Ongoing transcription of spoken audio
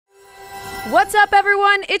What's up,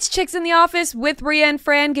 everyone? It's Chicks in the Office with Rhea and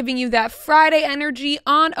Fran, giving you that Friday energy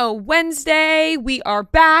on a Wednesday. We are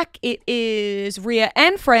back. It is Rhea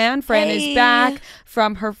and Fran. Fran is back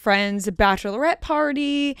from her friend's bachelorette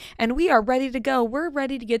party, and we are ready to go. We're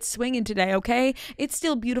ready to get swinging today, okay? It's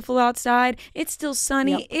still beautiful outside. It's still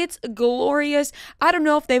sunny. Yep. It's glorious. I don't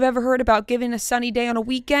know if they've ever heard about giving a sunny day on a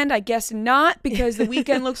weekend. I guess not, because the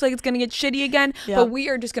weekend looks like it's going to get shitty again. Yep. But we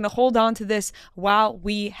are just going to hold on to this while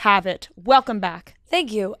we have it. Welcome back.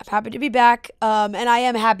 Thank you. I'm happy to be back. And I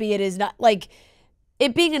am happy it is not, like,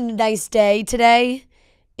 it being a nice day today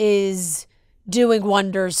is doing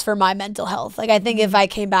wonders for my mental health. Like, I think if I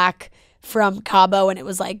came back from Cabo and it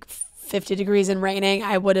was like 50 degrees and raining,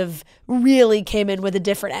 I would have really came in with a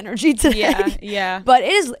different energy today. Yeah. But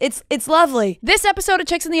it's lovely. This episode of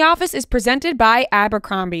Chicks in the Office is presented by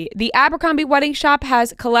Abercrombie. The Abercrombie Wedding Shop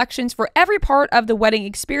has collections for every part of the wedding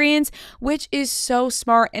experience, which is so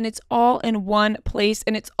smart, and it's all in one place,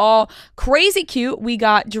 and it's all crazy cute. We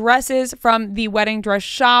got dresses from the wedding dress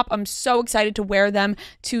shop. I'm so excited to wear them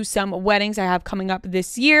to some weddings I have coming up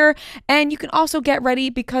this year. And you can also get ready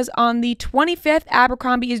because on the 25th,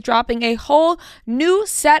 Abercrombie is dropping a whole new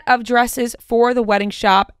set of dresses for the wedding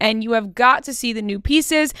shop, and you have got to see the new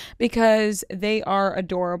pieces because they are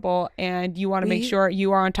adorable, and you want to make sure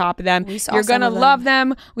you are on top of them. You're gonna love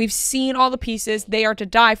them. We've seen all the pieces. They are to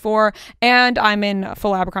die for, and I'm in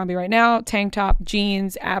full Abercrombie right now. Tank top,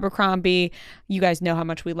 jeans, Abercrombie. You guys know how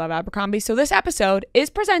much we love Abercrombie, so this episode is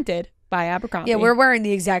presented by Abercrombie. Yeah, we're wearing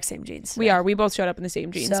the exact same jeans today. We are. We both showed up in the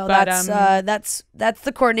same jeans. So but that's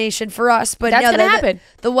the coordination for us. But that's gonna happen.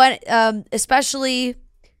 The one, especially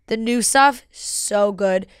the new stuff, so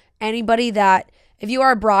good. Anybody that, if you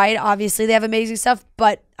are a bride, obviously they have amazing stuff.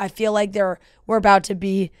 But I feel like we're about to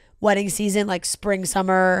be wedding season, like spring,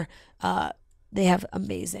 summer. They have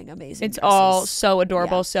amazing It's dresses. all so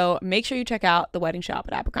adorable. Yeah. So make sure you check out the wedding shop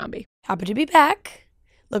at Abercrombie. Happy to be back.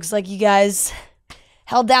 Looks like you guys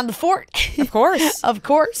held down the fort. Of course. Of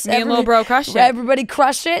course. Me and Lil Bro crushed it. Everybody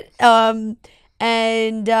crushed it. I know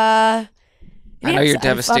you're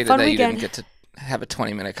devastated that you didn't get to have a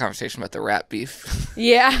 20-minute conversation about the rat beef.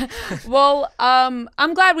 Yeah. Well,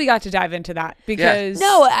 I'm glad we got to dive into that because... Yeah.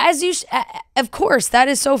 No, as you... of course, that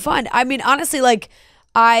is so fun. I mean, honestly, like,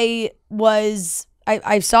 I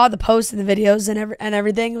saw the posts and the videos and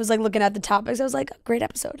everything. It was like looking at the topics. I was like, great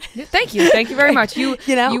episode. Thank you. Thank you very much. You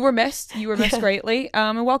were missed. You were missed greatly.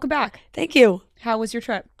 And welcome back. Thank you. How was your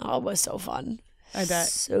trip? Oh, it was so fun. I bet.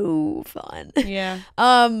 So fun. Yeah.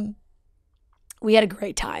 We had a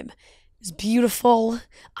great time. It was beautiful.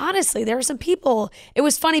 Honestly, there were some people. It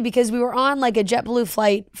was funny because we were on like a JetBlue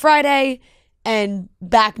flight Friday and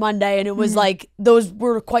back Monday, and it was like those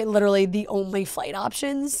were quite literally the only flight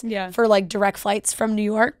options for like direct flights from New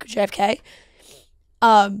York, JFK.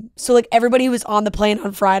 So like everybody who was on the plane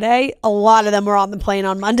on Friday, a lot of them were on the plane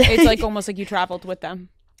on Monday. It's like almost like you traveled with them.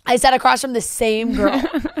 I sat across from the same girl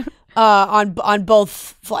on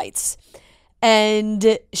both flights.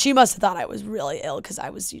 And she must have thought I was really ill because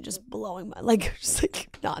I was just blowing my, like, just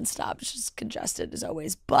like nonstop, just congested as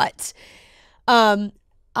always. But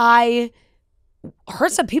I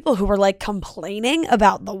heard some people who were like complaining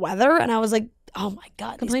about the weather, and I was like, oh my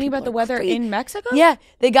God. Complaining about the weather in Mexico? Yeah.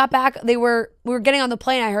 They got back. We were getting on the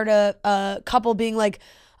plane. I heard a couple being like,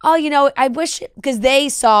 oh, I wish, because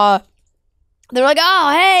they were like,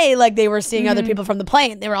 oh, hey, like they were seeing other people from the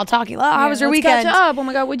plane. They were all talking, oh, how was your weekend? Catch up. Oh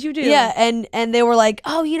my God, what'd you do? Yeah, and they were like,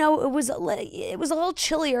 oh, it was a little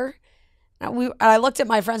chillier. And I looked at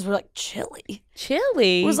my friends. We were like, chilly.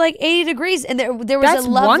 Chilly. It was like 80 degrees, and there was That's a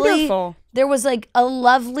lovely. Wonderful. There was like a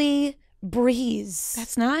lovely breeze.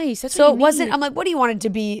 That's nice. That's so what it you wasn't. need. I'm like, what do you want it to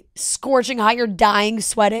be? Scorching hot? You're dying,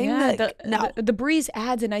 sweating. Yeah, like, the breeze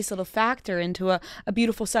adds a nice little factor into a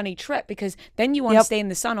beautiful sunny trip, because then you want to stay in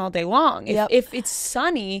the sun all day long. If it's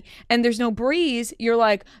sunny and there's no breeze, you're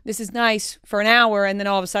like, this is nice for an hour, and then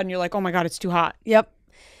all of a sudden you're like, oh my God, it's too hot. Yep.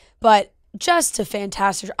 But just a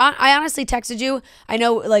fantastic. I honestly texted you. I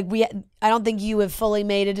know, like I don't think you have fully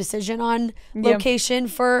made a decision on location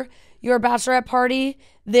for your bachelorette party.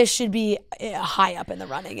 This should be high up in the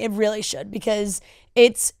running. It really should, because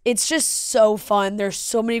it's just so fun. There's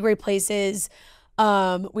so many great places.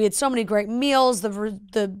 We had so many great meals.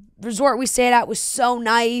 The resort we stayed at was so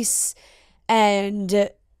nice and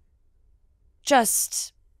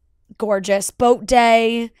just gorgeous. Boat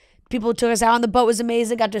day. People took us out on the boat. It was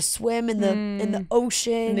amazing. Got to swim in the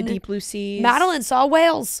ocean, in the deep blue seas. Madeline saw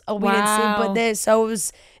whales. Oh, we didn't see, but so it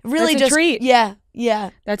was really That's a treat. Yeah.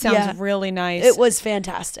 That sounds really nice. It was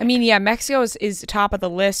fantastic. I mean, Mexico is top of the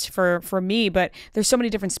list for me, but there's so many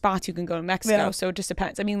different spots you can go to Mexico, so it just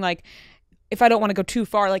depends. I mean, like, if I don't want to go too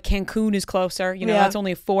far, like Cancun is closer. You know, that's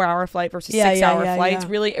only a 4-hour flight versus 6-hour flights.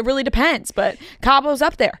 Really, it really depends. But Cabo's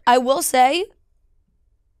up there. I will say,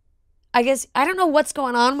 I guess I don't know what's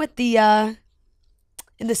going on with the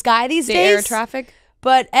in the sky these days. Air traffic.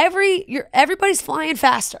 But everybody's flying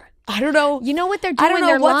faster. I don't know. You know what they're doing? I don't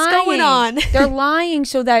know what's going on. They're lying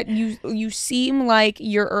so that you seem like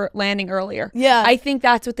you're landing earlier. Yeah. I think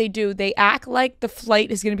that's what they do. They act like the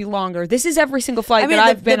flight is going to be longer. This is every single flight that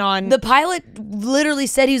I've been on. The pilot literally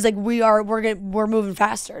said he's like, we're moving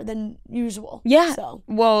faster than usual. Yeah. So.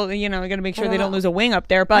 Well, you know, I got to make sure they don't lose a wing up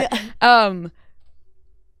there. But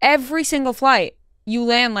every single flight, you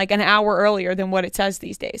land like an hour earlier than what it says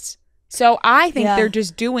these days. So I think they're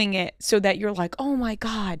just doing it so that you're like, oh my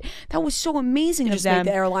God, that was so amazing of them. Make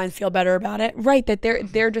the airline feel better about it. Right, that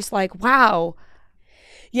they're just like, wow.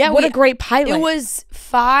 Yeah, what a great pilot. It was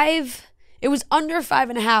under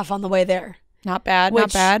 5.5 on the way there. Not bad,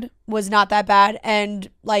 not bad. Was not that bad. And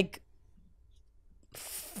like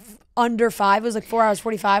under 5 was like 4 hours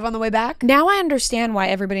 45 on the way back. Now I understand why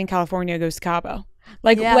everybody in California goes to Cabo.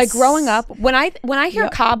 Like growing up, when I hear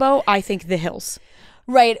Cabo, I think the hills.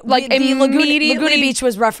 Right. Like the Laguna Beach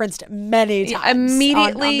was referenced many times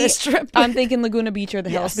immediately on this trip. I'm thinking Laguna Beach or the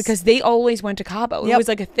hills because they always went to Cabo. It was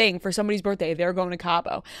like a thing for somebody's birthday. They're going to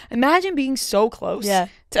Cabo. Imagine being so close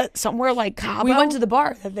to somewhere like Cabo. We went to the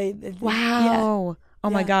bar. Wow. Oh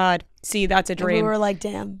my God. See, that's a dream. And we were like,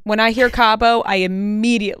 damn. When I hear Cabo, I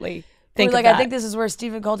immediately think of that. I think this is where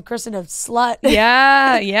Stephen called Kristen a slut.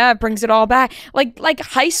 Yeah. It brings it all back. Like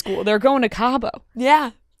high school, they're going to Cabo.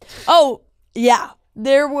 Yeah. Oh, yeah.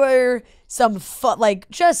 There were some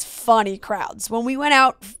just funny crowds. When we went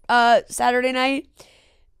out Saturday night,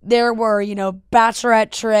 there were,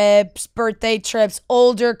 bachelorette trips, birthday trips,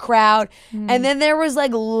 older crowd. And then there was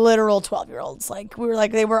like literal 12-year-olds. Like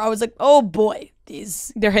I was like, oh boy,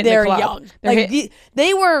 they're young.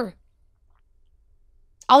 They were,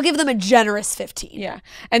 I'll give them a generous 15. Yeah.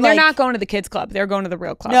 And they're not going to the kids club. They're going to the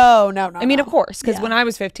real club. No. I mean, of course, because when I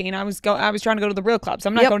was 15, I was trying to go to the real clubs.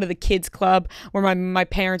 I'm not going to the kids club where my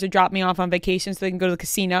parents would drop me off on vacation so they can go to the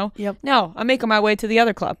casino. Yep. No, I'm making my way to the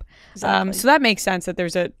other club. Exactly. So that makes sense that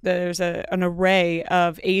there's an array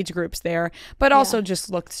of age groups there, but also just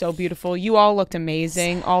looked so beautiful. You all looked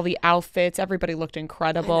amazing. All the outfits, everybody looked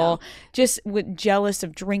incredible. Just jealous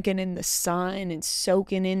of drinking in the sun and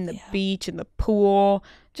soaking in the beach and the pool.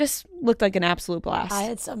 Just looked like an absolute blast. I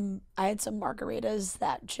had some margaritas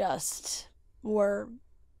that just were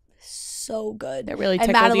so good. That really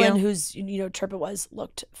tickled you. Madeline, whose trip it was,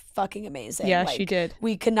 looked fucking amazing. Yeah, she did.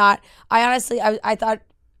 We could not. I thought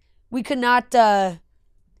we could not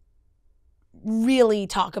really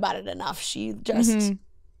talk about it enough. She just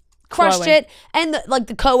crushed it, and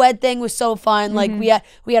the co-ed thing was so fun. Like we had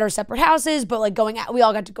our separate houses, but like going out, we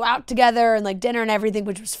all got to go out together and like dinner and everything,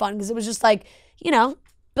 which was fun because it was just like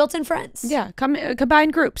built-in friends. Yeah,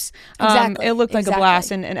 combined groups. Exactly. It looked like a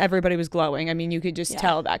blast, and everybody was glowing. I mean, you could just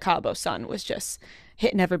tell that Cabo sun was just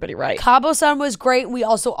hitting everybody right. Cabo sun was great. We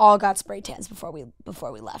also all got spray tans before we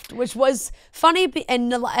left, which was funny.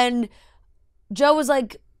 And Joe was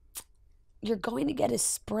like, "You're going to get a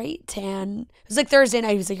spray tan." It was like Thursday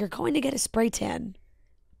night. He was like, "You're going to get a spray tan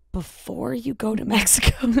before you go to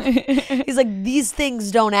Mexico." He's like, "These things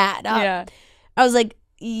don't add up." Yeah. I was like,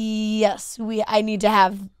 yes, I need to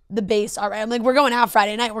have the base already. I'm like, we're going out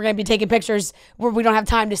Friday night. We're going to be taking pictures where we don't have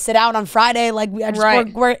time to sit out on Friday. Like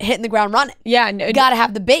we're hitting the ground running. Yeah. You got to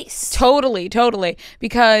have the base. Totally.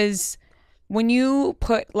 Because when you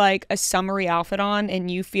put like a summery outfit on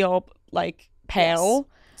and you feel like pale,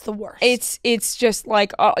 it's the worst. It's just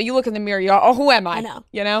like, you look in the mirror, you're, who am I? I know.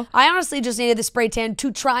 You know? I honestly just needed the spray tan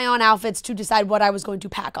to try on outfits to decide what I was going to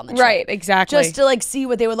pack on the trip. Right, exactly. Just to like see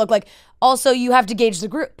what they would look like. Also, you have to gauge the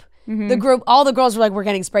group. The group, all the girls were like, we're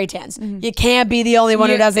getting spray tans. You can't be the only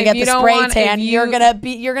one who doesn't get the spray tan. You're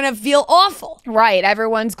gonna feel awful. Right.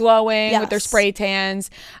 Everyone's glowing with their spray tans.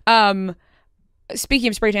 Speaking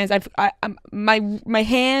of spray tans, my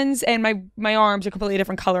hands and my arms are completely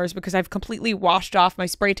different colors because I've completely washed off my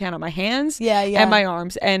spray tan on my hands and my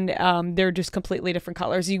arms, and they're just completely different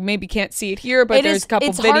colors. You maybe can't see it here, but there's a couple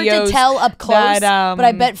videos. It's hard to tell up close, but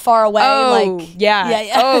I bet far away. Oh,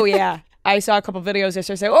 yeah. Oh, yeah. I saw a couple videos that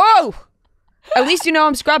say, "Oh, at least you know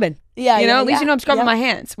I'm scrubbing." At least you know I'm scrubbing my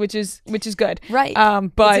hands, which is good. Right.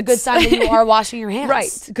 But it's a good sign that you are washing your hands.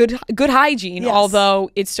 Right. Good hygiene. Yes.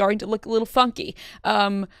 Although it's starting to look a little funky.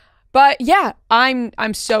 But yeah,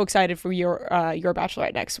 I'm so excited for your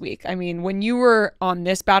bachelorette next week. I mean, when you were on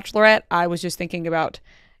this bachelorette, I was just thinking about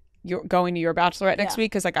going to your bachelorette next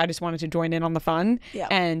week because like I just wanted to join in on the fun. Yeah.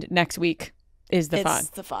 And next week, is the fun. It's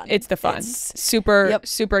the fun. It's the fun. It's,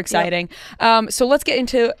 super exciting. So let's get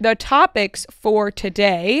into the topics for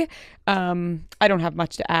today. I don't have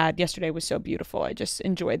much to add. Yesterday was so beautiful. I just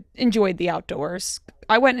enjoyed the outdoors.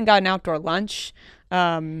 I went and got an outdoor lunch.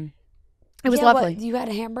 It was lovely. You had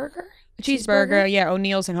a hamburger? Cheeseburger. Yeah,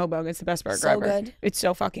 O'Neill's in Hoboken. It's the best burger ever. So good. It's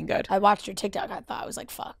so fucking good. I watched your TikTok. I thought, I was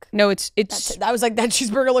like, fuck. No, it's I was like, that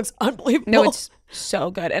cheeseburger looks unbelievable. No, it's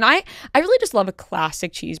so good. And I really just love a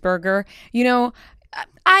classic cheeseburger. You know,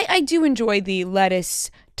 I do enjoy the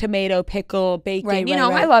lettuce, tomato, pickle, bacon. Right,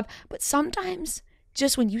 I love, but sometimes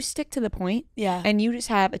just when you stick to the point and you just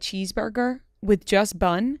have a cheeseburger with just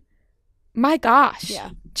bun, my gosh.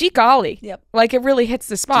 Yeah. Gee golly. Yep. Like it really hits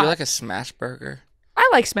the spot. Do you like a smash burger? I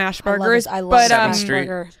like smash burgers. I love 7th Street.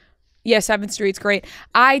 Yeah, 7th Street's great.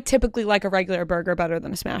 I typically like a regular burger better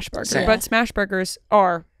than a smash burger, but smash burgers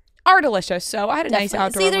are delicious. So I had a nice outdoor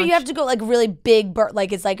lunch. It's either you have to go like really big,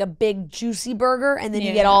 like it's like a big juicy burger, and then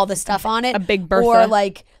you get all the stuff on it. A big Bertha. Or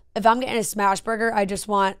like if I'm getting a smash burger, I just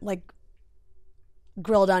want like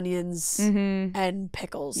grilled onions and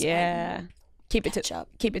pickles. Yeah. And keep it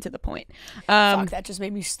to the point. Fuck, that just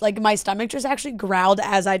made me like my stomach just actually growled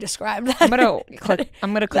as I described that. I'm gonna click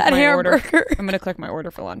that my hamburger. order. I'm gonna click my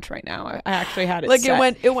order for lunch right now. I actually had it like set.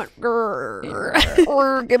 it went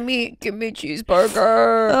or give me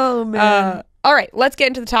cheeseburger. Oh man. All right, let's get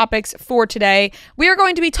into the topics for today. We are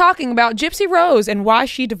going to be talking about Gypsy Rose and why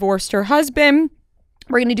she divorced her husband.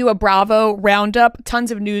 We're going to do a Bravo roundup.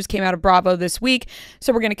 Tons of news came out of Bravo this week,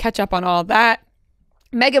 so we're going to catch up on all that.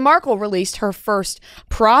 Meghan Markle released her first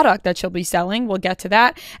product that she'll be selling. We'll get to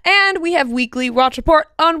that. And we have weekly Watch Report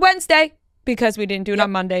on Wednesday because we didn't do it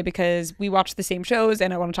on Monday because we watched the same shows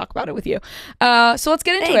and I want to talk about it with you. So let's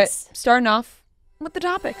get into it. Starting off with the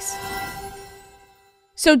topics.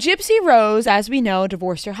 So Gypsy Rose, as we know,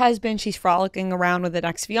 divorced her husband. She's frolicking around with an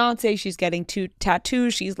ex-fiance. She's getting 2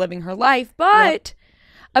 tattoos. She's living her life. But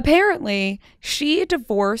apparently she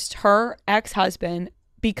divorced her ex-husband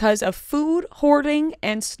because of food hoarding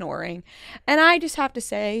and snoring. And I just have to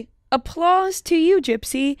say, applause to you,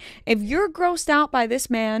 Gypsy. If you're grossed out by this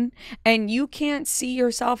man and you can't see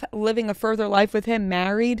yourself living a further life with him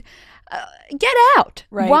married, get out.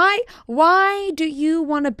 Right. Why do you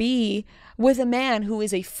want to be with a man who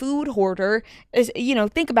is a food hoarder?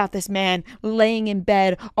 Think about this man laying in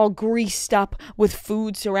bed all greased up with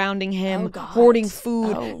food surrounding him, hoarding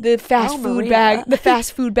food. The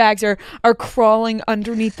fast food bags are crawling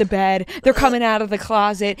underneath the bed. They're coming out of the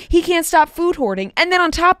closet. He can't stop food hoarding. And then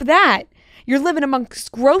on top of that, you're living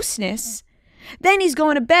amongst grossness. Then he's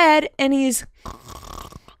going to bed and he's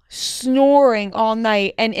snoring all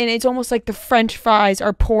night, and it's almost like the French fries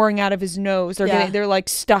are pouring out of his nose. They're like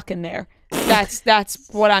stuck in there. That's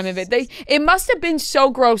what I'm it must have been so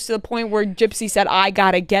gross to the point where Gypsy said, I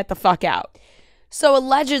gotta get the fuck out. So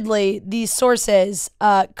allegedly, these sources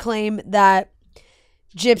claim that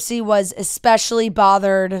Gypsy was especially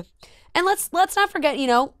bothered, and let's not forget,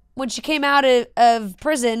 when she came out of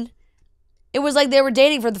prison, it was like they were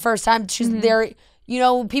dating for the first time. She's there.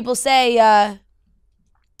 People say,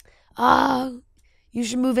 you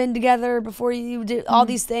should move in together before you do all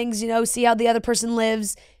these things, see how the other person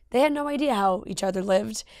lives. They had no idea how each other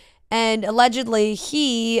lived. And allegedly,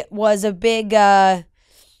 he was a big,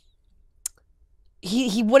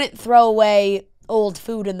 he wouldn't throw away old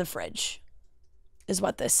food in the fridge, is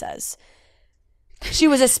what this says. She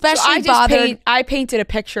was especially bothered. I painted a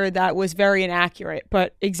picture that was very inaccurate,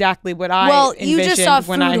 but exactly what I envisioned you just saw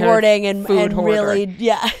food hoarding and really,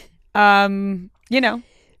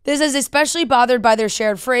 This is especially bothered by their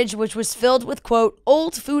shared fridge, which was filled with, quote,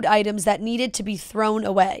 old food items that needed to be thrown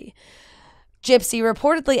away. Gypsy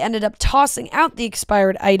reportedly ended up tossing out the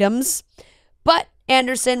expired items, but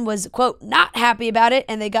Anderson was, quote, not happy about it,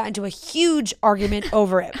 and they got into a huge argument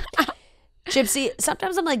over it. Gypsy,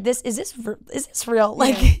 sometimes I'm like, is this real?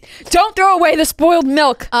 Like, don't throw away the spoiled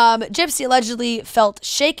milk. Gypsy allegedly felt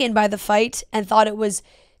shaken by the fight and thought it was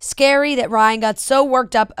scary that Ryan got so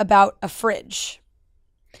worked up about a fridge.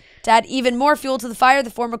 To add even more fuel to the fire,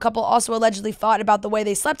 the former couple also allegedly fought about the way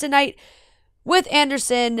they slept at night, with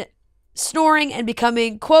Anderson snoring and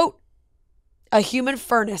becoming, quote, a human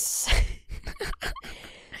furnace.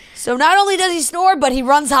 So not only does he snore, but he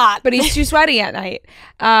runs hot. But he's too sweaty at night.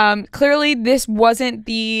 Clearly, this wasn't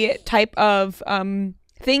the type of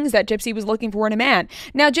things that Gypsy was looking for in a man.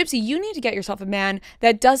 Now, Gypsy, you need to get yourself a man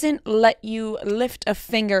that doesn't let you lift a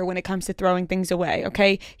finger when it comes to throwing things away,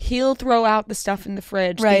 okay? He'll throw out the stuff in the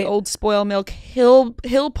fridge, the old spoiled milk. He'll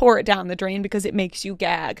pour it down the drain because it makes you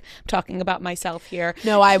gag. I'm talking about myself here.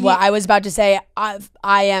 No, I was about to say, I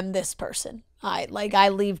am this person. I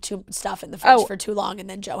leave stuff in the fridge for too long, and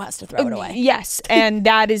then Joe has to throw it away. Yes, and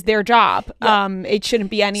that is their job. It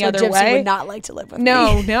shouldn't be any other Gypsy way. Would not like to live with me.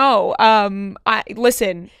 No.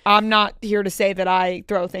 Listen, I'm not here to say that I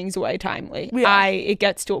throw things away timely. Yeah. It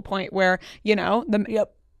gets to a point where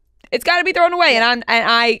it's got to be thrown away, and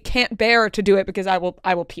I can't bear to do it because I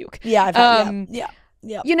will puke. Yeah. I've had, yeah.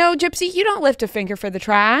 Gypsy, you don't lift a finger for the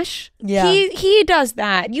trash. Yeah. He does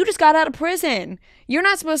that. You just got out of prison. You're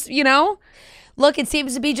not supposed to, Look, it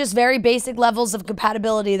seems to be just very basic levels of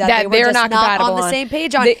compatibility that they were they're just not on the on. same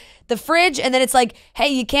page on. The fridge, and then it's like, hey,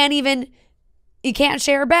 you can't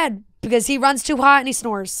share a bed because he runs too hot and he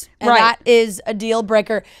snores. And that is a deal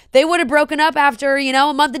breaker. They would have broken up after,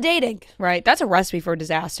 a month of dating. Right. That's a recipe for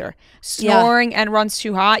disaster. Snoring and runs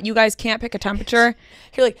too hot. You guys can't pick a temperature.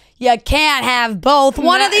 You're like, you can't have both,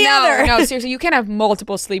 one or the other. No, seriously, you can't have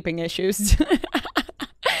multiple sleeping issues.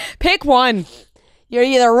 Pick one. You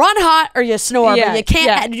either run hot or you snore, but you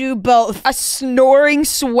can't do both. A snoring,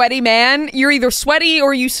 sweaty man. You're either sweaty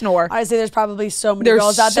or you snore. Honestly, there's probably so many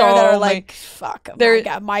girls out there that are like, fuck,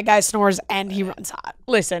 my guy snores and he runs hot.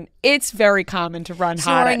 Listen, it's very common to run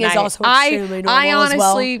hot at night. Snoring is also extremely normal I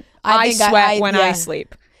honestly, as well. I sweat when I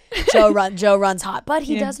sleep. Joe runs hot, but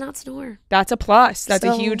he does not snore. That's a plus. That's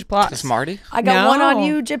a huge plus. Is Marty? I got one on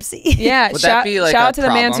you, Gypsy. Yeah. Would that be like shout a out to the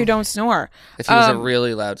mans who problem? don't snore. If he was a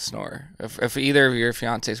really loud snorer. If either of your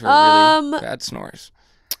fiancés were really bad snorers.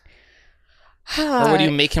 Or would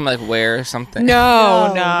you make him like wear something?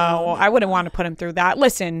 No. I wouldn't want to put him through that.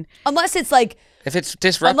 Listen. Unless it's like. If it's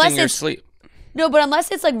disrupting your sleep. No, but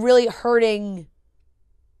unless it's like really hurting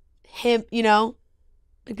him,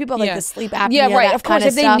 Like people have like the sleep apnea. Yeah, right. Of course,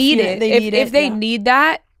 if they need it, if they yeah. need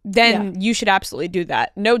that, then you should absolutely do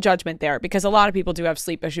that. No judgment there, because a lot of people do have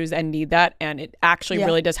sleep issues and need that, and it actually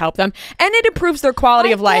really does help them, and it improves their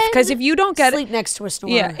quality of life. Because if you don't get sleep next to a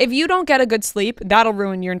snorer, if you don't get a good sleep, that'll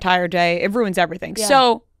ruin your entire day. It ruins everything. Yeah.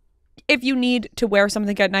 So if you need to wear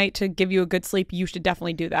something at night to give you a good sleep, you should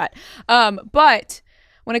definitely do that. But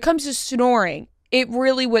when it comes to snoring, it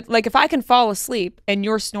really would, like, if I can fall asleep and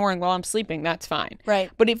you're snoring while I'm sleeping, that's fine.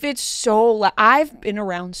 Right. But if it's so I've been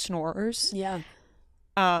around snorers. Yeah.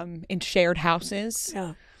 In shared houses.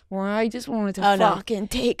 Yeah. Where I just wanted to fucking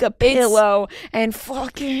take a pillow and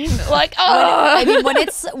fucking like, I mean,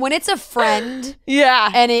 when it's a friend,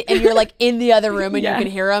 and you're like in the other room and you can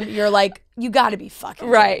hear them, you're like, you got to be fucking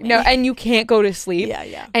right. No, and you can't go to sleep.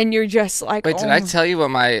 Yeah. And you're just like, wait, did I tell you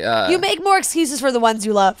what my? You make more excuses for the ones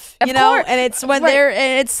you love, of course. and it's when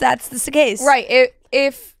that's the case, right?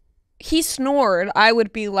 If he snored, I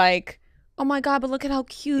would be like, oh my God, but look at how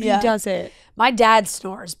cute he does it. My dad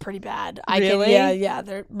snores pretty bad. Really?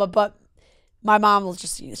 Yeah. But my mom will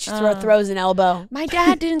just throws an elbow. My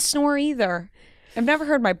dad didn't snore either. I've never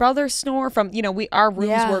heard my brother snore from, our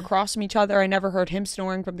rooms were across from each other. I never heard him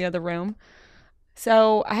snoring from the other room.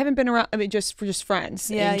 So I haven't been around, just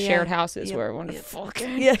friends in shared houses where I want to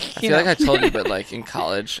fucking. Yeah. I feel like I told you, but like in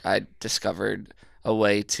college, I discovered a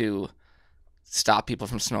way to stop people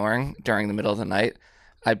from snoring during the middle of the night.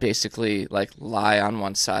 I basically like lie on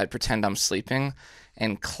one side, pretend I'm sleeping,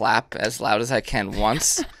 and clap as loud as I can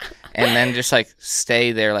once, and then just like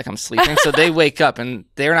stay there like I'm sleeping. So they wake up and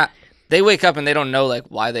they wake up and they don't know like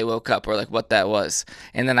why they woke up or like what that was.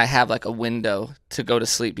 And then I have like a window to go to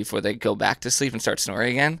sleep before they go back to sleep and start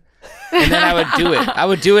snoring again. And then I would do it. I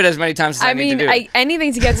would do it as many times as I need to do it.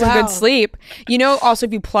 Anything to get some good sleep. Also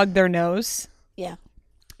if you plug their nose. Yeah.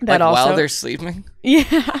 That like also while they're sleeping?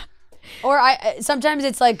 Yeah. Or sometimes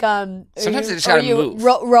it's like sometimes they just gotta move.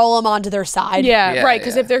 Roll them onto their side. Yeah right.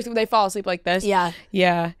 Because if they fall asleep like this. Yeah.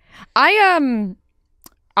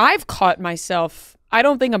 I've caught myself. I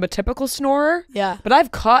don't think I'm a typical snorer. Yeah. But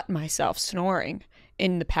I've caught myself snoring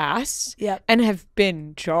in the past. Yeah. And have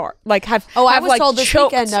been jarred. Like I was like told this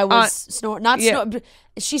weekend I was snoring. Not yeah. snore.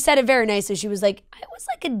 She said it very nicely. She was like, I was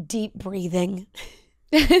like a deep breathing.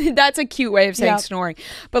 That's a cute way of saying snoring.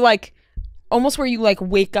 But like. Almost where you like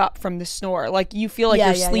wake up from the snore, like you feel like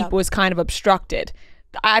your sleep was kind of obstructed.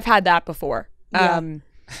 I've had that before. Yeah.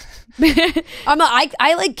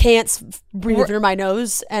 I like can't breathe through my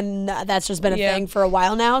nose, and that's just been a thing for a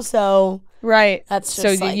while now. So that's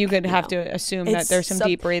just so you could have to assume that there's some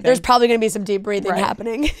deep breathing. There's probably going to be some deep breathing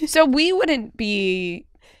happening. So we wouldn't be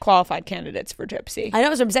qualified candidates for Gypsy. I know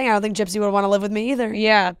what I'm saying. I don't think Gypsy would want to live with me either.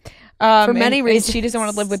 Yeah, for many reasons. And she doesn't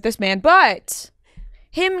want to live with this man, but.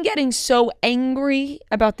 Him getting so angry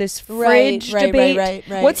about this fridge debate.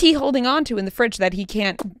 Right. What's he holding on to in the fridge that he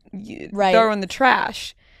can't throw in the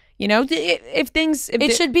trash?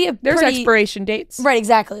 It should be there's expiration dates. Right,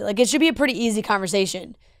 exactly. Like it should be a pretty easy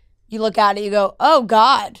conversation. You look at it, you go, "Oh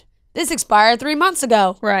God, this expired 3 months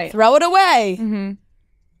ago. Right. Throw it away. Mm-hmm.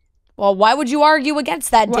 Well, why would you argue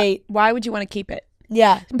against that date? Why would you want to keep it?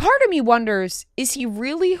 Yeah. Part of me wonders, is he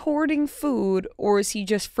really hoarding food or is he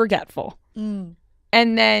just forgetful? Mm.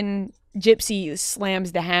 And then Gypsy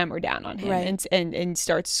slams the hammer down on him Right. and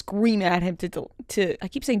starts screaming at him to I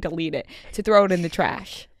keep saying delete it, to throw it in the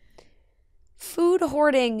trash. Food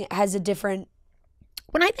hoarding has a different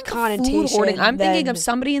When I think of connotation food hoarding, I'm thinking than of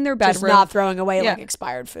somebody in their just bedroom. not throwing away Yeah. like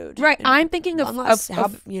expired food. Right. And I'm thinking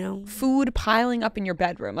of you know, food piling up in your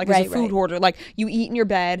bedroom, like as Right, a food right. hoarder. Like you eat in your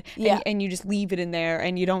bed Yeah. and you just leave it in there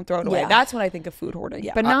and you don't throw it away. Yeah. That's what I think of food hoarding,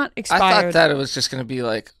 Yeah. but not I expired. thought that it was just going to be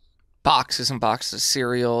like boxes and boxes of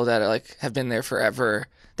cereal that like have been there forever.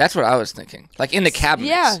 That's what I was thinking. Like in the cabinets.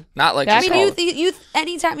 Yeah. Not like I just I all- mean, you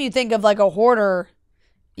anytime you think of like a hoarder,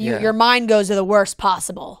 Yeah. your mind goes to the worst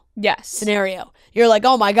possible Yes. scenario. You're like,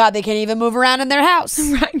 oh my God, they can't even move around in their house.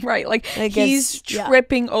 Right. Like Like he's it's- yeah.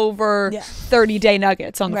 tripping over Yeah. 30-day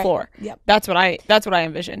nuggets on the Right. floor. Yep. That's what I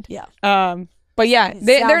envisioned. Yeah. But yeah, It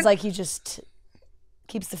they're sounds like he just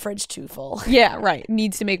keeps the fridge too full. yeah, right.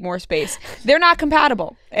 Needs to make more space. They're not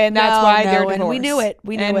compatible, and that's No, why no, they're and divorced. we knew it.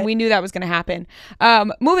 We knew it. that was going to happen.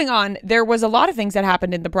 Moving on, there was a lot of things that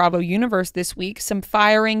happened in the Bravo universe this week. Some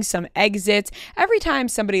firings, some exits. Every time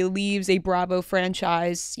somebody leaves a Bravo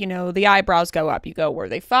franchise, you know, the eyebrows go up. You go, were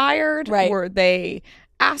they fired? Right. Were they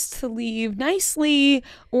asked to leave nicely,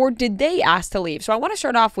 or did they ask to leave? So I want to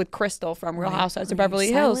start off with Crystal from Real Housewives of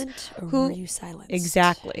Beverly Hills. Who were you silenced?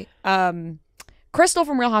 Exactly. Crystal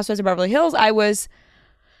from Real Housewives of Beverly Hills, I was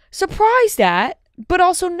surprised at, but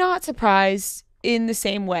also not surprised in the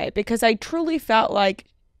same way, because I truly felt like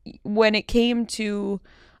when it came to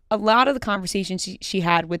a lot of the conversations she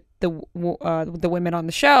had with the women on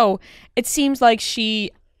the show, it seems like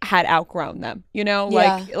she had outgrown them, you know?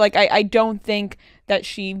 Yeah. Like I don't think that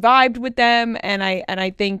she vibed with them, and I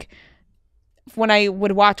think when I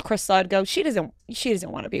would watch Crystal, I'd go, she doesn't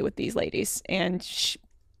want to be with these ladies, and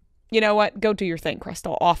you know what? Go do your thing,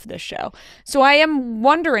 Crystal, off this show. So I am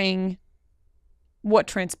wondering what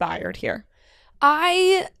transpired here.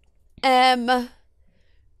 I am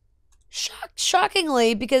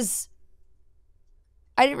shockingly, because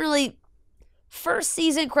I didn't really. First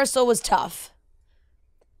season, Crystal was tough,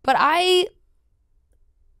 but I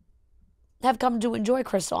have come to enjoy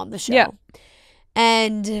Crystal on the show. Yeah.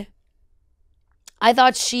 And I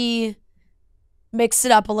thought she mixed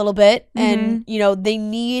it up a little bit, and you know, they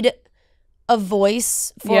need a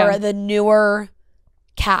voice for Yeah. the newer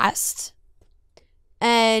cast,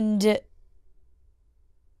 and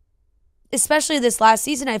especially this last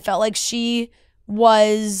season, I felt like she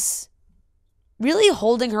was really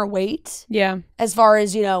holding her weight Yeah. as far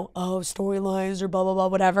as, you know, storylines or blah blah blah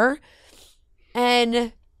whatever,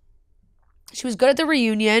 and she was good at the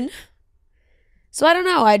reunion. So I don't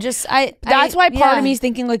know. That's why part yeah. of me is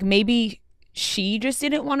thinking like maybe she just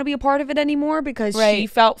didn't want to be a part of it anymore, because she Right.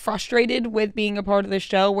 felt frustrated with being a part of the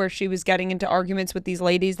show where she was getting into arguments with these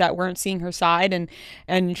ladies that weren't seeing her side,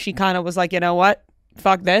 and she kind of was like, you know what?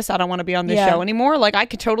 Fuck this. I don't want to be on this Yeah. show anymore. Like I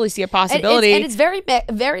could totally see a And possibility. it's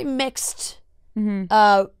very mixed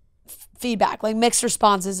feedback, like mixed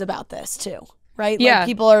responses about this too, right? Yeah. Like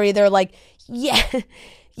people are either like, yeah,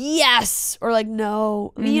 yes, or like,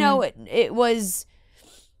 no. You know, it was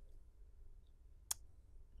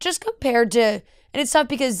just compared to, and it's tough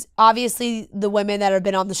because obviously the women that have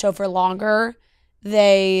been on the show for longer,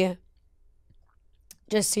 they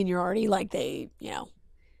just seniority, like they, you know,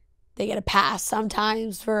 they get a pass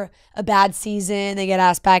sometimes for a bad season. They get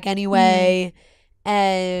asked back anyway.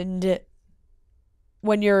 And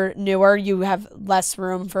when you're newer, you have less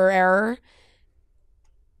room for error.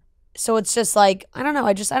 So it's just like, I don't know.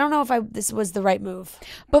 I don't know if this was the right move.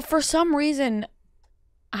 But for some reason,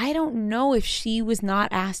 I don't know if she was not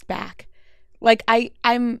asked back. Like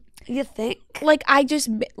I'm You think? like I just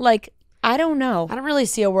like I don't know I don't really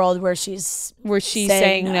see a world where she's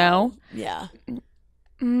saying no. Yeah.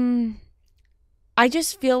 I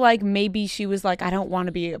just feel like maybe she was like, I don't want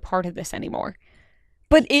to be a part of this anymore.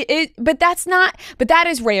 But that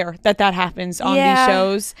is rare that happens on Yeah. these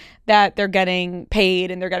shows, that they're getting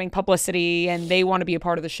paid and they're getting publicity and they want to be a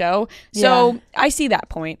part of the show. So Yeah. I see that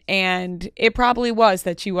point, and it probably was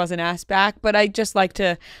that she wasn't asked back, but I just like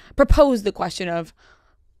to propose the question of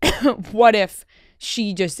what if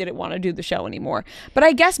she just didn't want to do the show anymore? But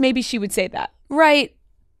I guess maybe she would say that. Right.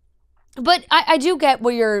 But I do get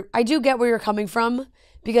where you're coming from,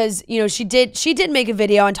 because, you know, she did make a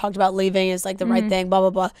video and talked about leaving is like the right thing, blah blah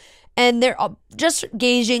blah. And they're just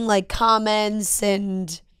gauging like comments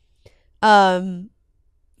and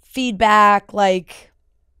feedback, like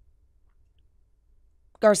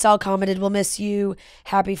Garcelle commented, "We'll miss you.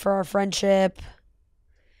 Happy for our friendship."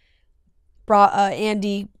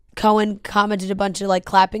 Andy Cohen commented a bunch of like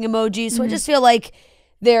clapping emojis. So I just feel like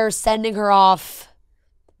they're sending her off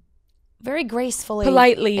very gracefully,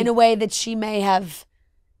 politely, in a way that she may have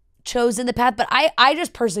chosen the path. But I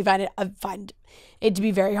just personally find it to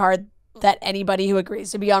be very hard that anybody who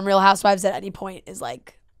agrees to be on Real Housewives at any point is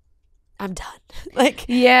like, I'm done. Like,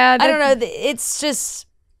 yeah, I don't know. It's just,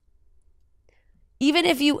 even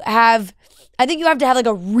if you have, I think you have to have like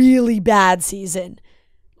a really bad season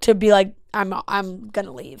to be like, I'm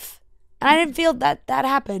gonna leave. And I didn't feel that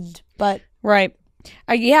happened, but right.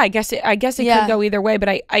 I guess it could go either way,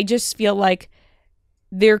 but I just feel like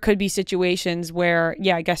there could be situations where,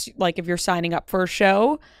 I guess like if you're signing up for a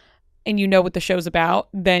show and you know what the show's about,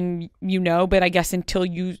 then you know, but I guess until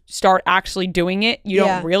you start actually doing it, you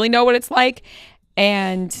don't really know what it's like.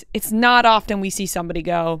 And it's not often we see somebody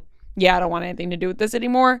go, I don't want anything to do with this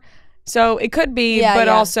anymore. So it could be, but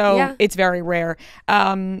also it's very rare.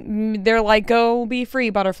 They're like, go be free,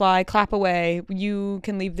 butterfly, clap away. You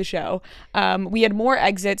can leave the show. We had more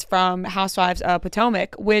exits from Housewives of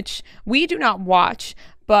Potomac, which we do not watch,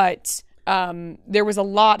 but there was a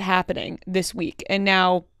lot happening this week. And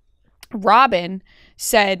now Robin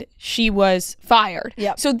said she was fired.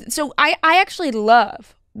 Yep. So I actually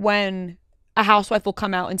love when a housewife will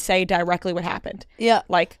come out and say directly what happened. Yeah.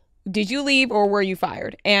 Like, did you leave or were you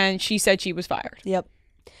fired? And she said she was fired. Yep.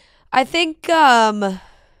 I think I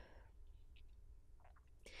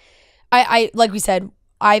like we said,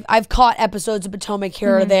 I've caught episodes of Potomac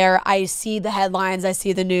here or there. I see the headlines, I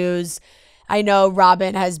see the news. I know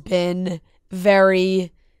Robin has been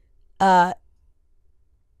very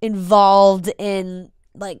involved in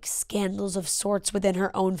like scandals of sorts within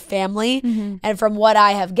her own family. And from what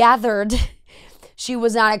I have gathered, she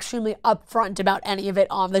was not extremely upfront about any of it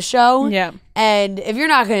on the show. Yeah. And if you're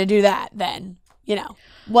not going to do that, then,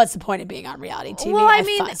 what's the point of being on reality TV? Well, I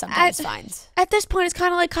mean, sometimes finds. At this point, it's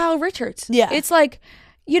kind of like Kyle Richards. Yeah. It's like,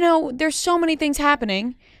 there's so many things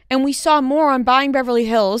happening, and we saw more on Buying Beverly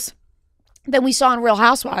Hills than we saw on Real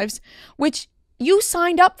Housewives, which you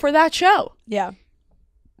signed up for that show. Yeah.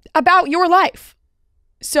 About your life.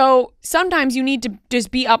 So sometimes you need to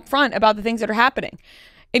just be upfront about the things that are happening.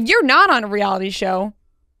 If you're not on a reality show,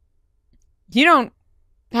 you don't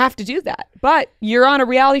have to do that. But you're on a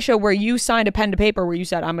reality show where you signed a pen to paper where you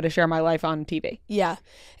said, I'm going to share my life on TV. Yeah.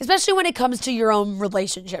 Especially when it comes to your own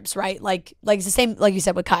relationships, right? Like it's the same, like you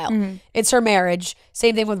said with Kyle. It's her marriage.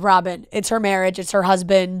 Same thing with Robin. It's her marriage. It's her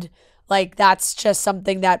husband. Like, that's just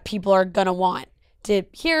something that people are going to want to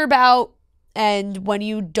hear about. And when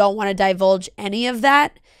you don't want to divulge any of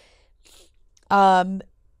that,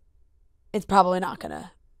 it's probably not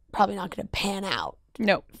gonna pan out.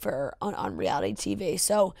 No. For on reality TV.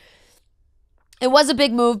 So it was a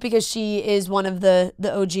big move because she is one of the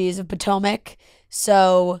OGs of Potomac.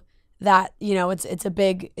 So that, it's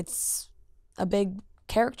a big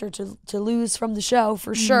character to lose from the show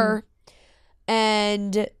for sure.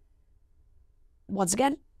 And once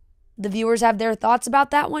again, the viewers have their thoughts about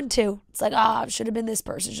that one too. It's like, should have been this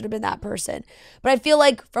person, should have been that person. But I feel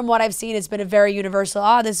like from what I've seen, it's been a very universal,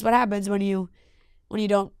 this is what happens when you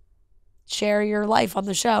don't share your life on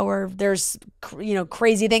the show, or there's,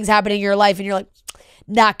 crazy things happening in your life and you're like,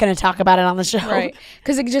 not going to talk about it on the show. Right.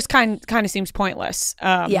 Because it just kind of seems pointless.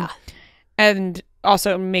 Yeah. And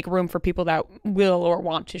also make room for people that will or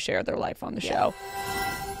want to share their life on the show.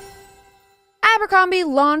 Abercrombie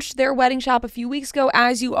launched their wedding shop a few weeks ago,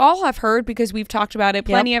 as you all have heard, because we've talked about it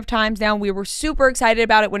plenty of times now. We were super excited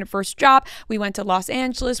about it when it first dropped. We went to Los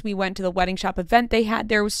Angeles. We went to the wedding shop event they had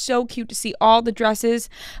there. It was so cute to see all the dresses.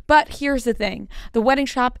 But here's the thing. The wedding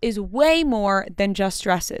shop is way more than just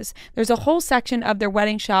dresses. There's a whole section of their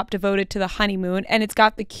wedding shop devoted to the honeymoon, and it's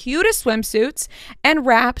got the cutest swimsuits and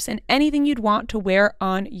wraps and anything you'd want to wear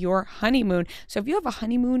on your honeymoon. So if you have a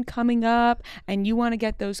honeymoon coming up and you want to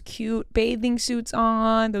get those cute bathing suits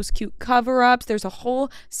on, those cute cover-ups, there's a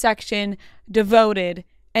whole section devoted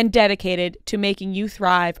and dedicated to making you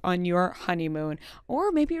thrive on your honeymoon.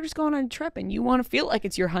 Or maybe you're just going on a trip and you want to feel like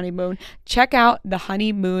it's your honeymoon. Check out the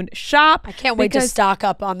honeymoon shop. I can't wait to stock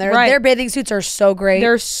up on there. Right. Their bathing suits are so great.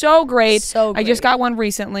 They're so great. So great. I just got one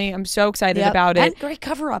recently. I'm so excited about it. And great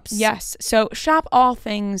cover-ups. Yes. So shop all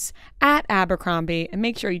things at Abercrombie and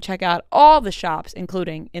make sure you check out all the shops,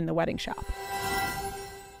 including in the wedding shop.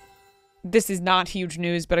 This is not huge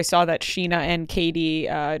news, but I saw that Sheena and Katie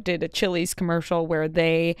did a Chili's commercial where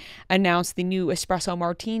they announced the new espresso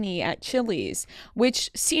martini at Chili's,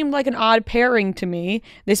 which seemed like an odd pairing to me.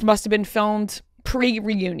 This must have been filmed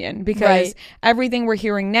pre-reunion because everything we're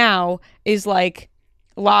hearing now is like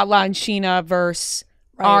Lala and Sheena versus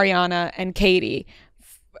Ariana and Katie.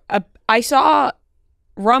 I saw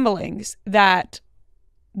rumblings that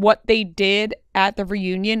what they did at the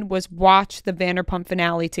reunion was watch the Vanderpump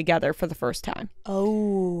finale together for the first time.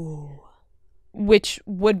 Oh. Which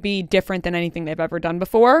would be different than anything they've ever done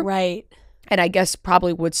before. Right. And I guess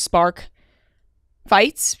probably would spark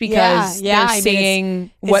fights because they're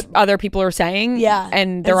seeing what other people are saying. Yeah.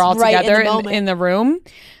 And they're all together in the room.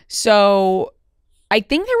 So I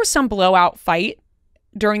think there was some blowout fight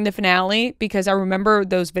during the finale because I remember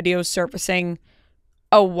those videos surfacing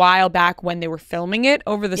a while back when they were filming it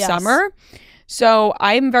over the summer. So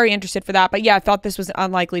I'm very interested for that. But yeah, I thought this was an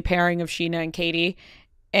unlikely pairing of Sheena and Katie.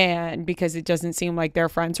 And because it doesn't seem like they're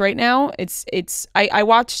friends right now. I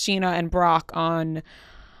watched Sheena and Brock on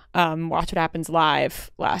Watch What Happens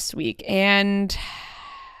Live last week. And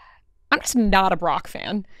I'm just not a Brock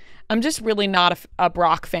fan. I'm just really not a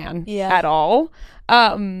Brock fan at all.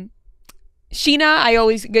 Sheena, I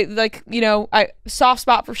always get soft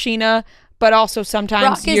spot for Sheena. But also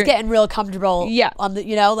sometimes Brock is getting real comfortable. Yeah, on the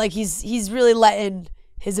he's really letting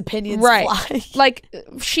his opinions fly. Like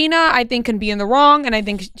Sheena, I think can be in the wrong, and I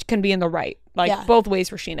think can be in the right. Like both ways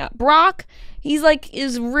for Sheena. Brock, he's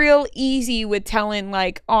is real easy with telling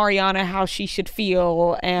Ariana how she should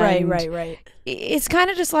feel, and right. It's kind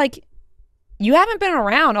of just you haven't been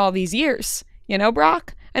around all these years,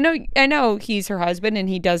 Brock. I know he's her husband and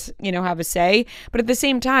he does, have a say. But at the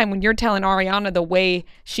same time, when you're telling Ariana the way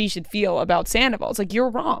she should feel about Sandoval, it's you're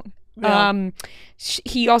wrong. Yeah.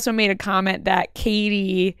 He also made a comment that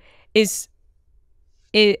Katie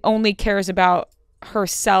only cares about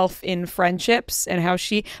herself in friendships and how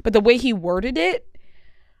but the way he worded it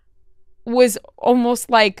was almost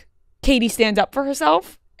like Katie stands up for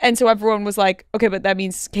herself. And so everyone was like, okay, but that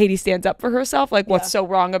means Katie stands up for herself. What's so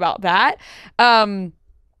wrong about that?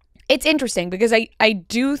 It's interesting because I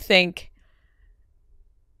do think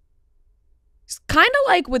it's kind of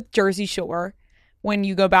like with Jersey Shore, when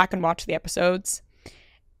you go back and watch the episodes,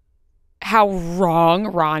 how wrong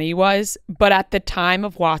Ronnie was. But at the time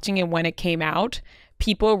of watching it when it came out,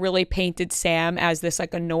 people really painted Sam as this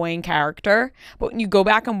annoying character. But when you go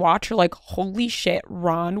back and watch, you're like, holy shit,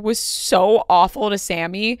 Ron was so awful to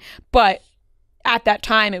Sammy. But at that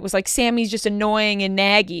time, it was Sammy's just annoying and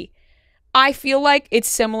naggy. I feel like it's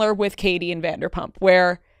similar with Katie and Vanderpump,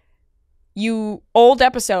 where old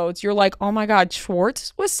episodes, you're like, oh my God,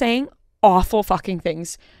 Schwartz was saying awful fucking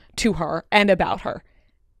things to her and about her.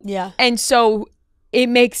 Yeah. And so it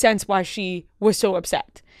makes sense why she was so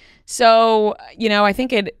upset. So, I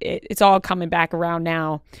think it's all coming back around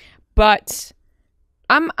now. But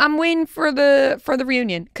I'm waiting for the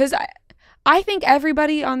reunion because I think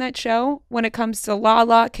everybody on that show, when it comes to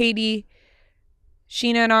Lala, Katie,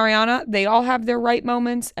 Sheena and Ariana, they all have their right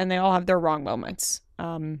moments and they all have their wrong moments.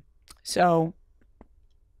 So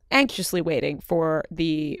anxiously waiting for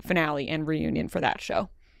the finale and reunion for that show.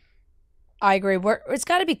 I agree. It's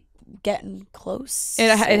got to be getting close.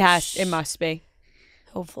 It must be.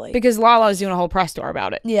 Hopefully. Because Lala is doing a whole press tour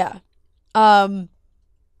about it. Yeah. Real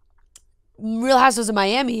Housewives of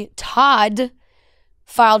Miami, Todd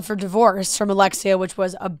filed for divorce from Alexia, which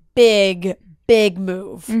was a big, big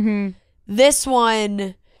move. Mm-hmm. This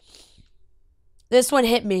one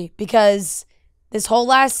hit me because this whole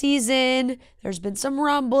last season, there's been some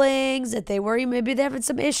rumblings that they worry maybe they're having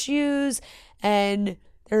some issues. And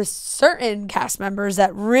there's certain cast members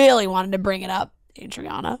that really wanted to bring it up.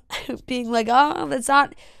 Adriana being like, oh, that's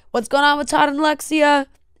not what's going on with Todd and Alexia.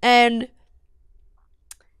 And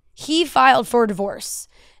he filed for divorce.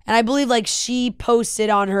 And I believe she posted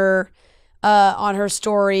on her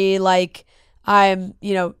story, I'm,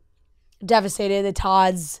 devastated that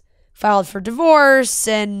Todd's filed for divorce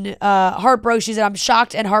and heartbroken. She said, I'm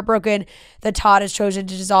shocked and heartbroken that Todd has chosen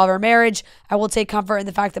to dissolve our marriage. I will take comfort in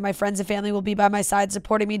the fact that my friends and family will be by my side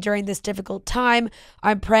supporting me during this difficult time.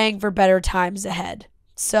 I'm praying for better times ahead.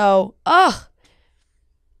 So,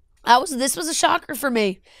 this was a shocker for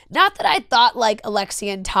me. Not that I thought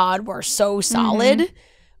Alexia and Todd were so solid,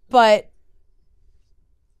 but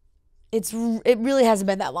it really hasn't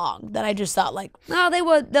been that long that I just thought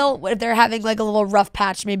they'll if they're having a little rough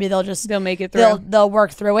patch, maybe they'll make it through. They'll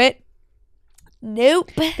work through it.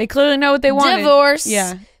 Nope. They clearly know what they want. Divorce.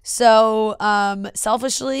 Yeah. So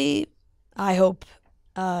selfishly, I hope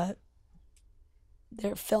they're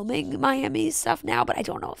filming Miami stuff now, but I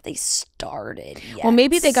don't know if they started yet. Well,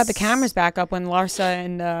 maybe they got the cameras back up when Larsa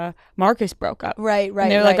and Marcus broke up. Right.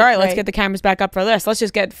 And they're all right, let's get the cameras back up for this. Let's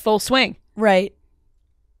just get full swing. Right.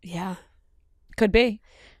 Yeah. Could be.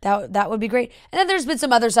 That would be great. And then there's been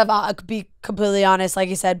some other stuff. I'll be completely honest. Like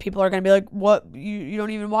you said, people are going to be like, what? You don't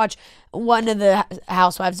even watch? One of the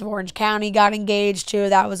Housewives of Orange County got engaged too.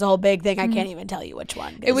 That was a whole big thing. I can't even tell you which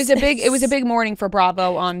one. It was a big morning for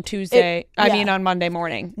Bravo on Tuesday. On Monday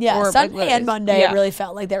morning. Yeah, or Sunday and Monday. It really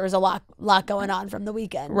felt like there was a lot going on from the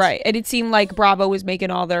weekend. Right. And it seemed like Bravo was making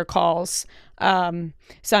all their calls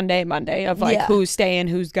Sunday, Monday of like who's staying,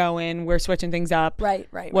 who's going, we're switching things up. Right.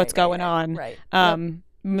 What's going on. Right.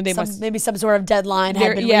 Maybe some sort of deadline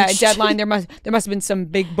had been reached. Deadline. There must have been some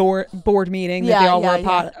big board meeting that they all were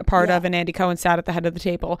a part of, and Andy Cohen sat at the head of the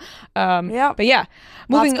table. But yeah,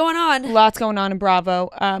 lots going on. Lots going on in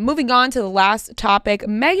Bravo. Moving on to the last topic,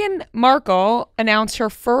 Meghan Markle announced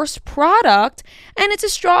her first product, and it's a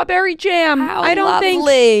strawberry jam. I don't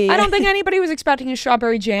think anybody was expecting a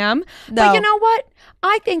strawberry jam. No. But you know what?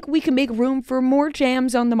 I think we can make room for more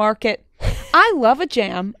jams on the market. I love a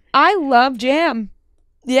jam. I love jam.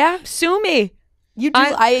 Yeah, sue me. You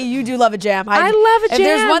do love a jam. I love a jam. If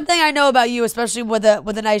there's one thing I know about you, especially with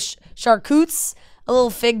a nice charcutes, a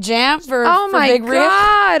little fig jam for big rib.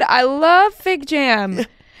 God, I love fig jam.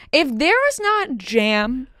 If there is not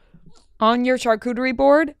jam on your charcuterie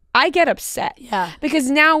board, I get upset. Yeah,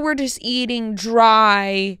 because now we're just eating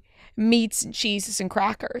dry meats and cheeses and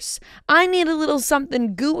crackers. I need a little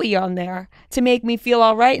something gooey on there to make me feel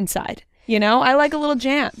all right inside. You know, I like a little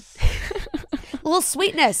jam. A little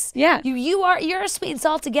sweetness. Yeah. You're a sweet and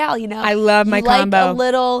salty gal, you know. I love my combo. Like a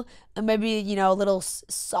little, maybe, a little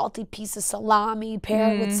salty piece of salami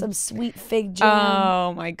paired with some sweet fig jam.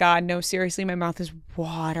 Oh my God. No, seriously, my mouth is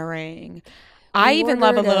watering. I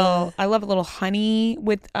love a little honey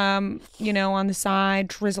with, on the side,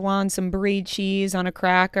 drizzle on some brie cheese on a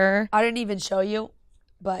cracker. I didn't even show you,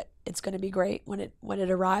 but it's going to be great when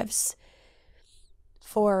it arrives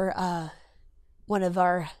for one of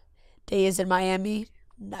our days in Miami.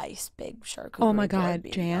 Nice big charcuterie. Oh my God,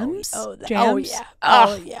 jams? Jams? Oh yeah.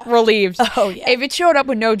 Oh yeah. Relieved. Oh yeah. If it showed up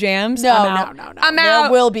with no jams, no. I'm out.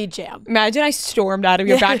 There will be jam. Imagine I stormed out of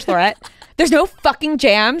your bachelorette. There's no fucking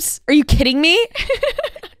jams. Are you kidding me?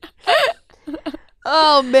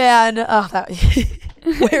 Oh man.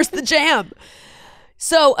 Where's the jam?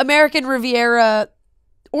 So American Riviera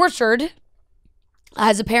Orchard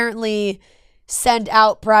has apparently send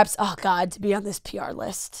out perhaps, to be on this PR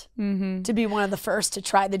list, to be one of the first to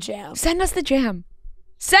try the jam. Send us the jam.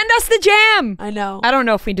 Send us the jam. I know. I don't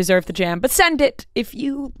know if we deserve the jam, but send it if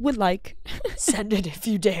you would like. Send it if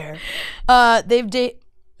you dare.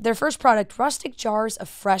 Their first product, rustic jars of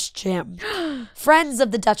fresh jam. Friends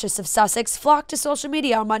of the Duchess of Sussex flocked to social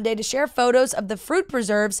media on Monday to share photos of the fruit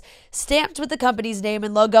preserves stamped with the company's name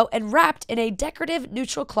and logo and wrapped in a decorative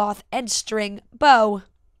neutral cloth and string bow.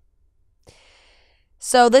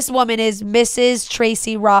 So this woman is Mrs.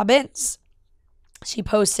 Tracy Robbins. She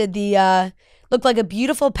posted looked like a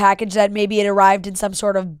beautiful package that maybe it arrived in some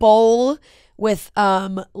sort of bowl with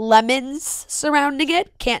lemons surrounding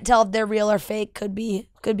it. Can't tell if they're real or fake. Could be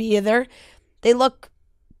either. They look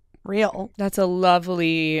real. That's a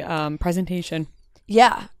lovely presentation.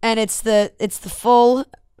 Yeah, and it's the full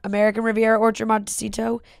American Riviera Orchard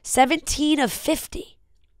Montecito, 17 of 50.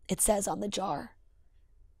 It says on the jar.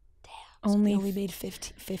 Only made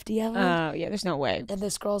 50 of them. Oh, yeah, there's no way. And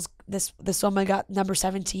this woman got number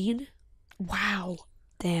 17. Wow.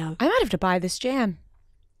 Damn. I might have to buy this jam.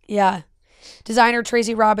 Yeah. Designer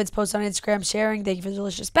Tracy Robbins posted on Instagram sharing, "Thank you for the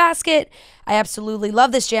delicious basket. I absolutely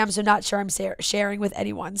love this jam, so not sure I'm sharing with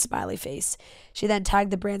anyone," smiley face. She then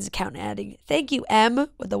tagged the brand's account adding, "Thank you, M,"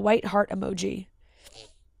 with a white heart emoji.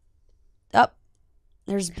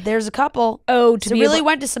 There's a couple. Oh,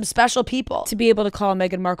 went to some special people. To be able to call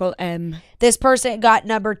Meghan Markle M. This person got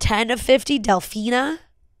number 10 of 50, Delphina.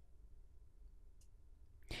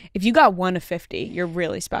 If you got 1 of 50, you're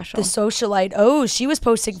really special. The socialite. Oh, she was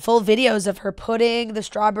posting full videos of her putting the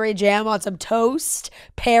strawberry jam on some toast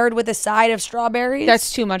paired with a side of strawberries.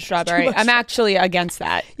 That's too much strawberry. I'm actually against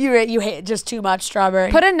that. You hate just too much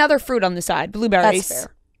strawberry. Put another fruit on the side. Blueberries.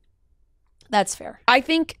 That's fair. I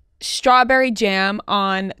think strawberry jam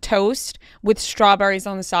on toast with strawberries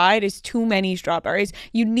on the side is too many strawberries.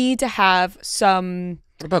 You need to have some.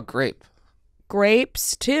 What about grape?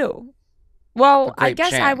 Grapes too. Well, I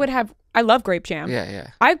guess jam. I love grape jam.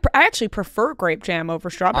 Yeah. I actually prefer grape jam over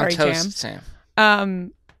strawberry on toast, jam.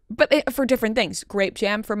 Same. But for different things. Grape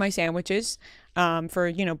jam for my sandwiches,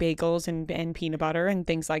 for bagels and peanut butter and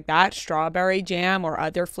things like that. Strawberry jam or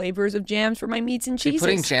other flavors of jams for my meats and cheeses.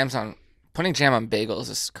 Putting jam on bagels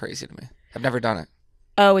is crazy to me. I've never done it.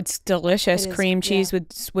 Oh, it's delicious. Cream cheese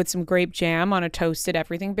with some grape jam on a toasted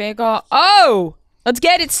everything bagel. Oh, let's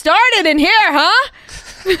get it started in here, huh?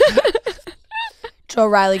 Joe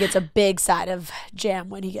Riley gets a big side of jam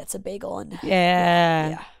when he gets a bagel. And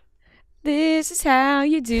Yeah. This is how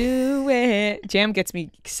you do it. Jam gets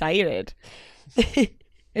me excited.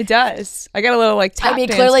 It does. I got a little like tap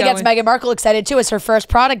dance clearly going. gets Meghan Markle excited too. It's her first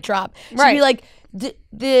product drop. She'd Right. be like,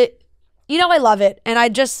 I love it. And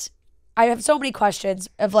I have so many questions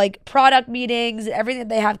of like product meetings, everything that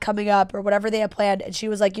they have coming up or whatever they have planned. And she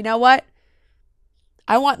was like, you know what?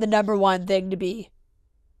 I want the number one thing to be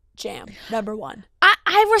jam. Number one.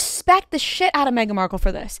 I respect the shit out of Meghan Markle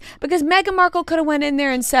for this, because Meghan Markle could have went in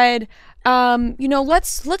there and said,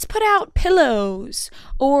 let's put out pillows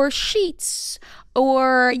or sheets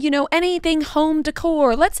or anything home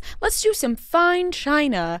decor. Let's do some fine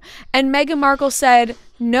china. And Meghan Markle said,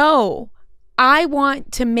 no, I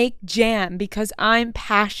want to make jam because I'm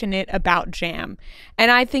passionate about jam.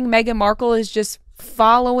 And I think Meghan Markle is just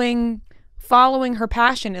following her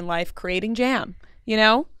passion in life, creating jam,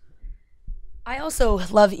 I also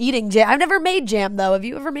love eating jam. I've never made jam though. Have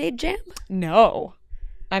you ever made jam? No,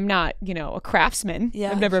 I'm not, a craftsman.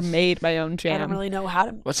 Yeah. I've never made my own jam. I don't really know how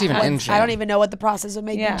to. What's even in jam? I don't even know what the process of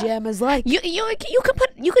making jam is like. You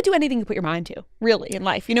could do anything you put your mind to, really, in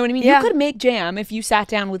life. You know what I mean? Yeah. You could make jam if you sat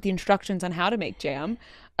down with the instructions on how to make jam.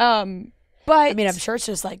 But I mean, I'm sure it's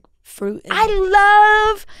just like fruit. And I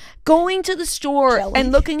love going to the store jelly.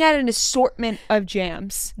 and looking at an assortment of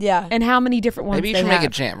jams. Yeah. And how many different ones Maybe you they should have. make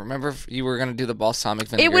a jam. Remember if you were going to do the balsamic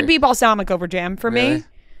vinegar? It would be balsamic over jam for me. Really?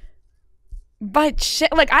 But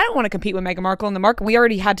shit, like, I don't want to compete with Meghan Markle in the market. We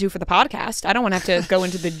already had to for the podcast. I don't want to have to go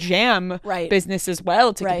into the jam business as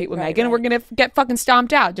well to compete with Meghan. We're going to get fucking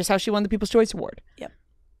stomped out, just how she won the People's Choice Award. Yep.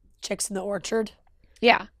 Chicks in the Orchard.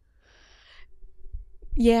 Yeah.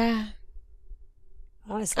 Yeah.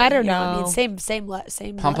 Honestly, I don't know. I mean, same.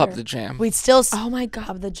 Pump letter. up the jam. We'd still. Oh my God.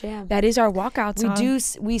 Have the jam. That is our walkout song.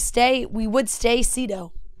 We would stay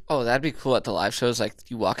Cedo. Oh, that'd be cool at the live shows. Like,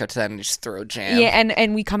 you walk up to that and you just throw jam. Yeah,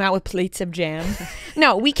 and we come out with plates of jam.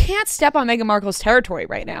 No, we can't step on Meghan Markle's territory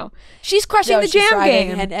right now. She's crushing the she's jam thriving,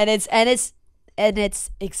 game. and it's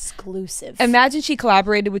exclusive. Imagine she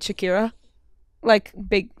collaborated with Shakira, like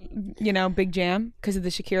big jam, because of the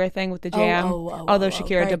Shakira thing with the jam. Although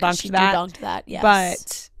Shakira debunked that. Debunked that, yes.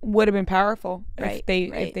 But would have been powerful if Right,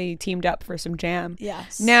 they teamed up for some jam.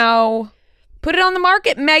 Yes. Now, put it on the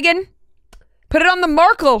market, Meghan. Put it on the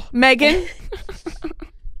Markle, Meghan.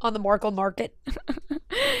 On the Markle market.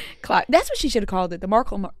 That's what she should have called it, the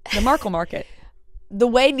Markle market. The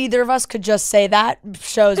way neither of us could just say that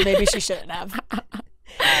shows maybe she shouldn't have.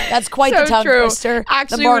 That's quite So the tongue true. twister.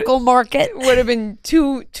 Actually, the Markle market would have been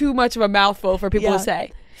too much of a mouthful for people to say.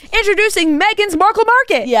 Introducing Meghan's Markle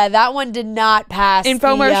Market. Yeah, that one did not pass.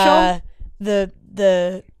 Infomercial? The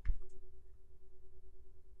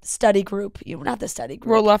study group. Not the study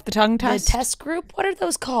group. Roll off the tongue test. The test group. What are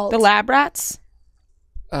those called? The lab rats.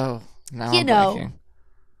 Oh, now You I'm know. blanking.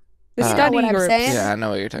 The Uh, study what I'm groups. saying? Yeah, I know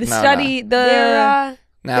what you're talking The about. study. They're,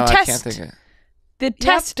 Now the I can't test. think of it. The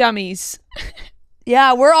test dummies.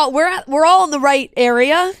 yeah, we're all in the right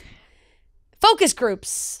area. Focus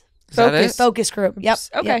groups. Is that it? Focus group. Yep.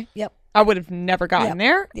 Okay. Yep. I would have never gotten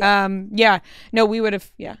there. Yeah. No, we would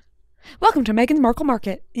have. Yeah. Welcome to Meghan's Markle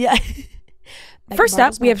Market. Yeah. First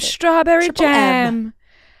up, we have strawberry Triple M. jam.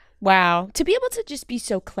 Wow. To be able to just be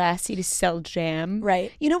so classy to sell jam.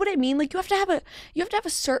 Right. You know what I mean? Like, you have to have a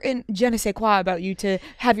certain je ne sais quoi about you to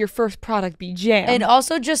have your first product be jam. And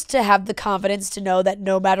also just to have the confidence to know that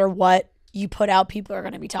no matter what you put out, people are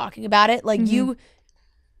going to be talking about it. Like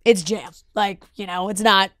it's jam. Like, it's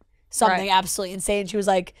not something absolutely insane. She was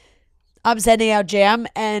like, I'm sending out jam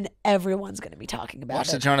and everyone's going to be talking about Watch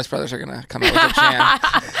it. the Jonas Brothers are going to come out with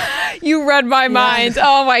a jam. You read my mind.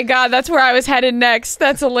 Oh my God, that's where I was headed next.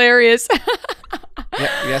 That's hilarious.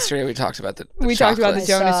 Yesterday we talked about the We talked about the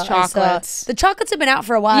chocolates. Jonas chocolates. The chocolates have been out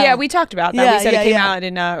for a while. Yeah, we talked about that. Yeah, We said it came yeah. out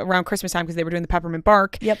in around Christmas time because they were doing the peppermint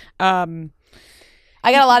bark. Yep. Um,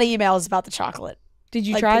 I got a lot of emails about the chocolate. did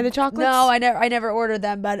you Like try the chocolates? No, I never ordered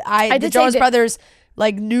them, but the did say Jonas that- Brothers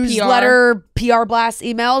like newsletter PR blast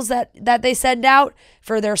emails that they send out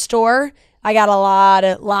for their store. I got a lot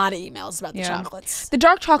of emails about the chocolates. The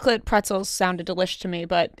dark chocolate pretzels sounded delicious to me,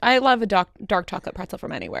 but I love a dark chocolate pretzel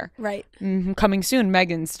from anywhere. Right. Coming soon,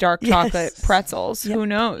 Meghan's dark chocolate pretzels. Who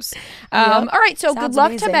knows? Yep. All right, so Sounds good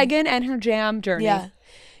luck amazing. to Meghan and her jam journey. Yeah.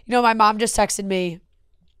 My mom just texted me,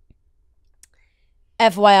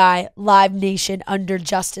 FYI, Live Nation under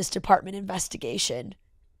Justice Department investigation,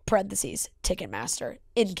 parentheses, Ticketmaster,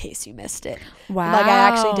 in case you missed it. Wow. Like, I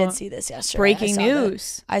actually did see this yesterday. Breaking I saw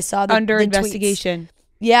news. I saw the Under the tweets. investigation.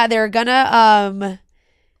 Yeah, they're gonna,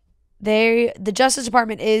 the Justice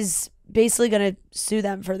Department is basically gonna sue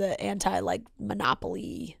them for the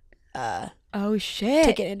monopoly Oh, shit.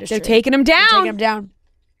 ticket industry. They're taking him down. They're taking him down.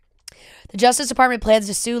 The Justice Department plans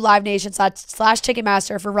to sue Live Nation slash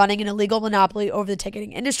Ticketmaster for running an illegal monopoly over the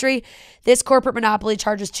ticketing industry. This corporate monopoly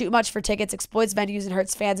charges too much for tickets, exploits venues, and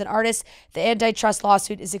hurts fans and artists. The antitrust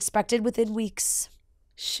lawsuit is expected within weeks.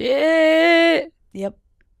 Shit. Yep.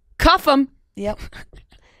 Cuff him. Yep.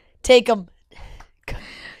 Take them.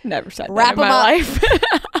 Never said Wrap that in 'em my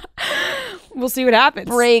up. life. We'll see what happens.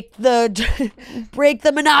 Break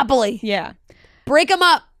the monopoly. Yeah. Break them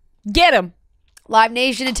up. Get him. Live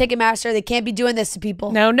Nation and Ticketmaster, they can't be doing this to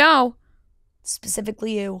people. No.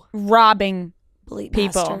 Specifically you. Robbing Bleep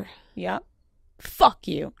people. Master. Yep. Fuck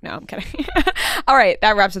you. No, I'm kidding. All right.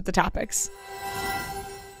 That wraps up the topics.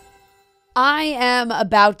 I am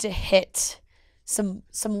about to hit some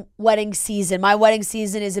wedding season. My wedding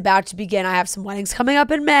season is about to begin. I have some weddings coming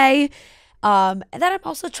up in May. And that I'm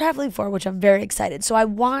also traveling for, which I'm very excited. So I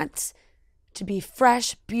want to be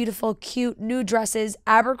fresh, beautiful, cute, new dresses.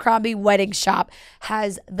 Abercrombie Wedding Shop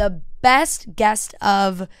has the best guest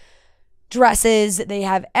of dresses. They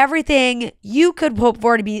have everything you could hope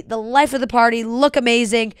for to be the life of the party, look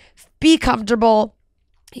amazing, be comfortable.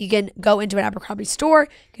 You can go into an Abercrombie store,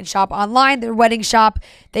 you can shop online, their wedding shop.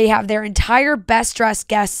 They have their entire best dressed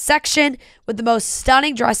guest section with the most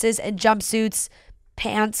stunning dresses and jumpsuits,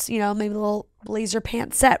 pants, maybe a little blazer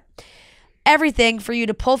pant set. Everything for you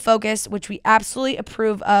to pull focus, which we absolutely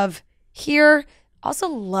approve of here. Also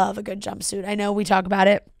love a good jumpsuit. I know we talk about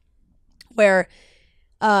it where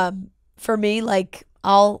for me, like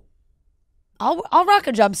I'll rock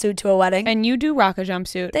a jumpsuit to a wedding. And you do rock a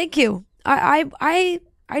jumpsuit. Thank you. I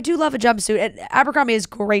do love a jumpsuit. And Abercrombie has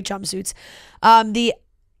great jumpsuits. The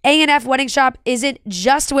A&F Wedding Shop isn't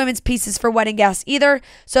just women's pieces for wedding guests either.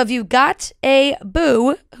 So if you've got a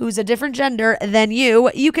boo who's a different gender than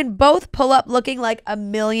you can both pull up looking like $1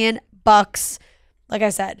 million. Like I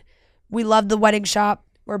said, we love the wedding shop.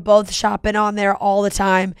 We're both shopping on there all the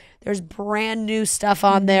time. There's brand new stuff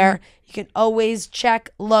on there. You can always check,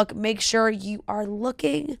 look, make sure you are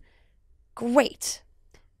looking great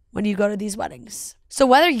when you go to these weddings. So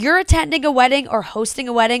whether you're attending a wedding or hosting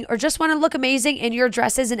a wedding or just want to look amazing in your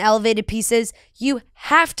dresses and elevated pieces, you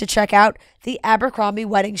have to check out the Abercrombie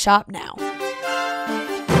Wedding Shop now.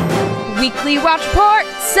 Weekly watch report.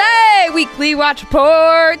 Say weekly watch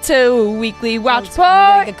report to weekly watch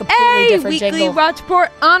report. Weekly jingle. watch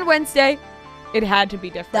report on Wednesday. It had to be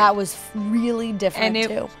different. That was really different, and it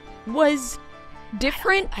too. was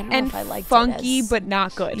different I don't know and if I liked it funky, as- but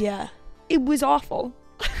not good. Yeah. It was awful.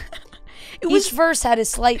 Each verse had a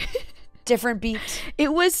slight different beat.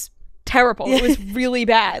 It was terrible. It was really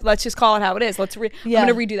bad. Let's just call it how it is. I'm going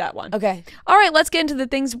to redo that one. Okay. All right, let's get into the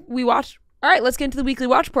things we watched. All right, let's get into the weekly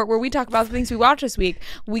watch report where we talk about the things we watched this week.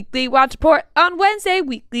 Weekly watch report on Wednesday.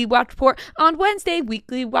 Weekly watch report on Wednesday.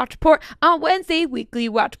 Weekly watch report on Wednesday. Weekly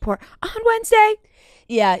watch report on Wednesday.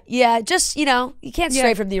 Yeah. Just, you can't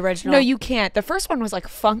stray from the original. No, you can't. The first one was like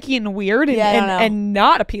funky and weird and, Yeah, I don't know. and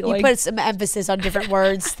not appealing. You put some emphasis on different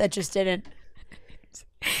words that just didn't.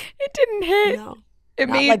 It didn't hit. No. It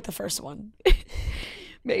Not like the first one.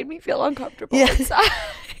 made me feel uncomfortable inside.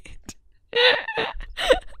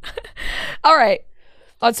 All right.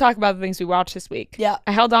 Let's talk about the things we watched this week. Yeah.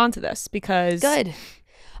 I held on to this because Good.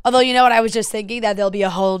 Although, you know what? I was just thinking that there'll be a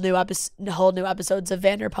whole new episodes of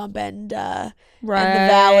Vanderpump and right. and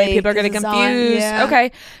the Valley. People are getting 'cause it's on. confused. Yeah.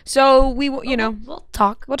 Okay. So we'll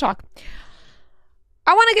talk. We'll talk.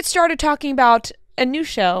 I want to get started talking about a new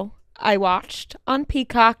show I watched on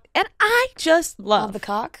Peacock and I just love. On the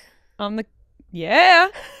cock? On the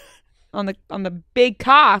big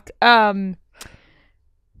cock.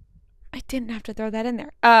 I didn't have to throw that in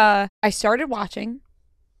there. I started watching,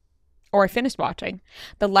 or I finished watching,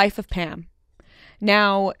 The Life of Pam.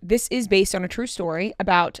 Now, this is based on a true story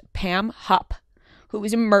about Pam Hupp, who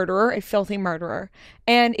was a murderer, a filthy murderer.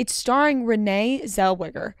 And it's starring Renee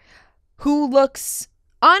Zellweger, who looks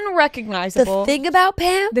unrecognizable. The Thing About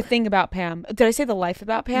Pam? The Thing About Pam. Did I say The Life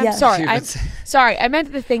About Pam? Yes. Sorry, I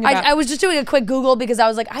meant The Thing About... I was just doing a quick Google because I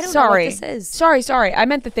was like, I don't know what this is. Sorry. I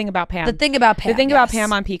meant The Thing About Pam. The Thing About Pam. The Thing About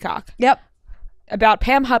Pam on Peacock. Yep. About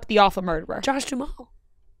Pam Hupp, the awful murderer. Josh Duhamel.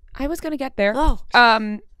 I was going to get there. Oh.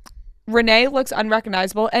 Renee looks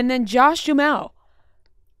unrecognizable. And then Josh Duhamel.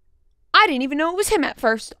 I didn't even know it was him at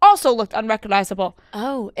first. Also looked unrecognizable.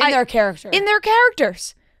 Oh, in their character. In their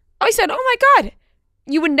characters. I said, oh my God.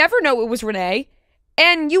 You would never know it was Renee.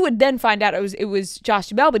 And you would then find out it was Josh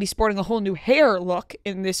Duhamel, but he's sporting a whole new hair look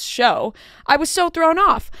in this show. I was so thrown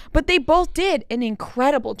off. But they both did an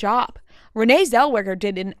incredible job. Renee Zellweger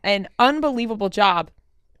did an unbelievable job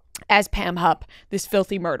as Pam Hupp, this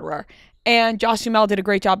filthy murderer. And Josh Duhamel did a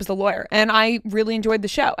great job as the lawyer. And I really enjoyed the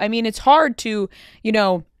show. I mean, it's hard to,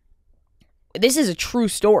 this is a true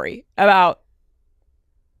story about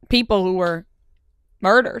people who were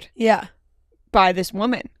murdered by this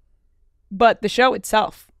woman. But the show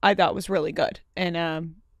itself, I thought, was really good. And a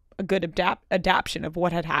good adaptation of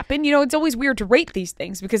what had happened. It's always weird to rate these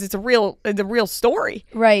things because it's a real story.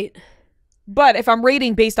 Right. But if I'm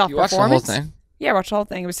rating based off performance. You watched the whole thing? Yeah, I watched the whole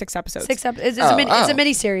thing. It was 6 episodes. It's a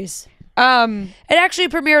mini series. It actually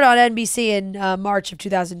premiered on NBC in March of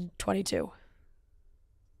 2022.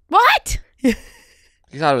 What? You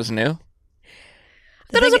thought it was new?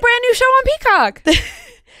 That was a brand new show on Peacock.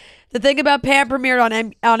 The thing about Pam premiered on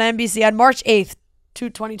NBC on March 8th,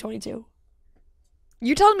 2022.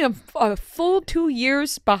 You're telling me I'm a full 2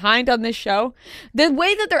 years behind on this show? The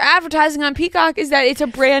way that they're advertising on Peacock is that it's a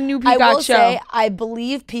brand new Peacock show. I will say, I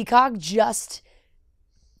believe Peacock just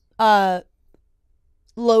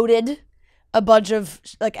loaded a bunch of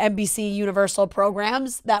like NBC Universal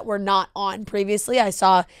programs that were not on previously. I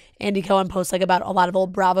saw Andy Cohen post like about a lot of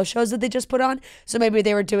old Bravo shows that they just put on. So maybe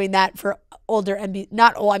they were doing that for older NBC.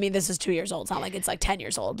 Not old. I mean, this is 2 years old. It's not like it's like 10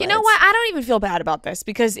 years old. You know what? I don't even feel bad about this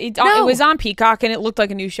because it was on Peacock and it looked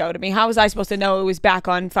like a new show to me. How was I supposed to know it was back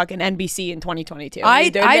on fucking NBC in 2022? I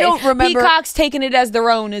don't remember. Peacock's taking it as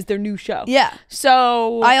their own, as their new show. Yeah.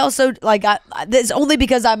 So I also this only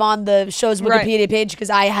because I'm on the show's Wikipedia page because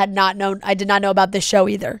I did not know about this show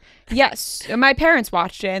either. Yes, my parents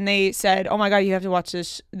watched it and they said, "Oh my god, you have to watch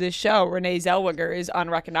this show. Renee Zellweger is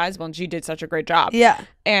unrecognizable and she did such a great job." Yeah,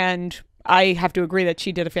 and I have to agree that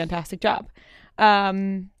she did a fantastic job.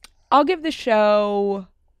 I'll give the show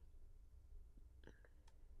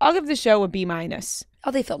a B-.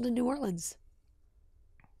 Oh, they filmed in New Orleans.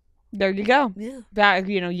 There you go. Yeah, that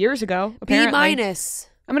years ago. Apparently. B-. I'm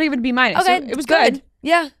gonna give it a B-. Okay, so it was good.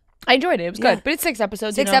 Yeah, I enjoyed it. It was good, but it's 6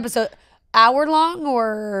 episodes. 6 episodes. Hour long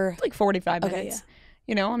or like 45 minutes.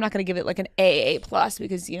 Yeah. I'm not going to give it like an AA plus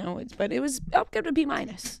because, but it was, I'll give it a B-. I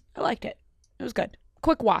liked it. It was good.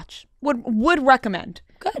 Quick watch. Would recommend.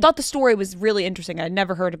 Good. I thought the story was really interesting. I'd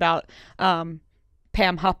never heard about Pam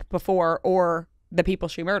Hupp before or the people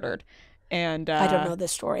she murdered. And I don't know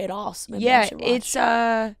this story at all. So maybe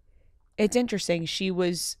it's interesting. She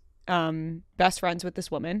was best friends with this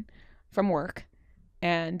woman from work,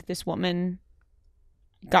 and this woman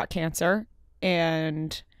got cancer,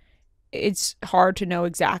 and it's hard to know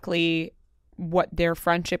exactly what their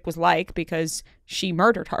friendship was like because she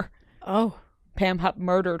murdered her. Oh. Pam Hupp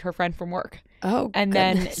murdered her friend from work. Oh, and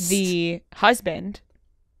goodness. Then the husband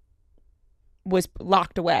was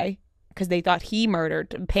locked away because they thought he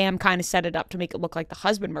murdered. Pam kind of set it up to make it look like the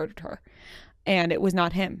husband murdered her, and it was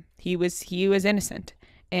not him. He was innocent,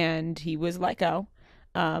 and he was let go,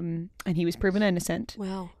 and he was proven innocent.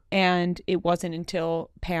 Wow. And it wasn't until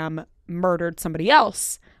Pam murdered somebody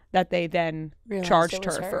else that they then charged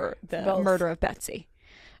her for the murder of Betsy.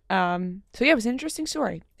 So yeah, it was an interesting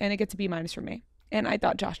story, and it gets a B- from me. And I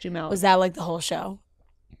thought Josh Duhamel was that like the whole show.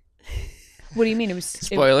 What do you mean? It was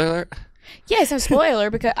spoiler alert. Yeah, it's not a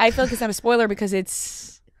spoiler because I feel like it's not a spoiler because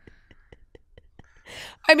it's.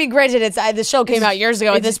 I mean, granted, the show came out years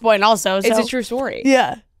ago at this point. Also, so. It's a true story.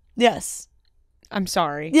 Yeah. Yes. I'm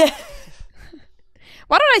sorry. Yeah.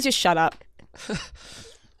 Why don't I just shut up?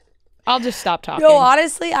 I'll just stop talking. No,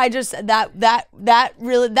 honestly, I just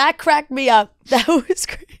that cracked me up. That was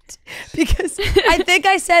great because I think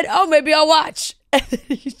I said, "Oh, maybe I'll watch," and then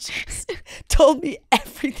you just told me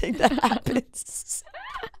everything that happens.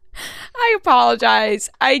 I apologize.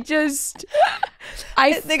 I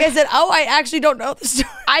think I said, "Oh, I actually don't know the story."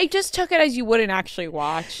 I just took it as you wouldn't actually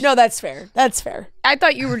watch. No, that's fair. That's fair. I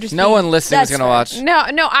thought you were just no one listening is gonna watch. No,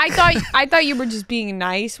 I thought you were just being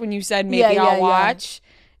nice when you said maybe I'll watch.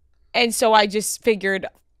 And so I just figured,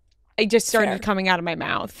 it just started coming out of my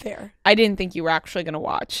mouth. Fair. I didn't think you were actually going to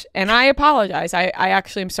watch. And I apologize. I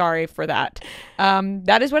actually am sorry for that.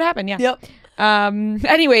 That is what happened, yeah. Yep.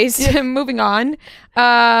 Anyways, moving on.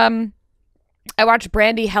 I watched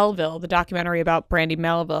Brandy Melville, the documentary about Brandy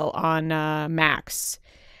Melville on Max.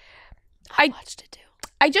 I watched it too.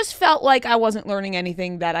 I just felt like I wasn't learning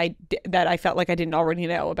anything that I felt like I didn't already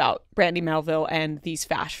know about Brandy Melville and these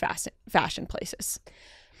fashion places.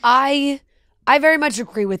 I very much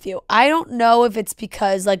agree with you. I don't know if it's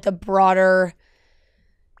because like the broader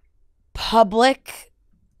public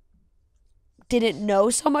didn't know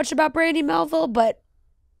so much about Brandy Melville, but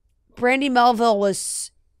Brandy Melville was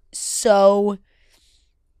so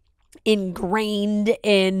ingrained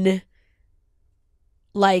in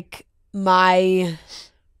like it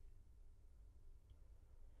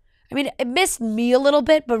missed me a little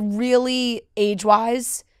bit, but really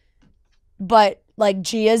age-wise, but like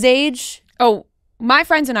Gia's age. Oh, my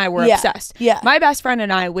friends and I were obsessed. Yeah. My best friend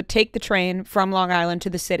and I would take the train from Long Island to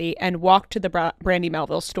the city and walk to the Brandy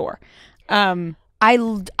Melville store.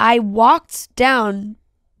 I walked down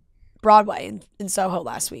Broadway in Soho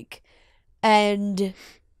last week and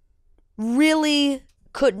really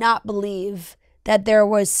could not believe that there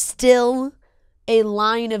was still a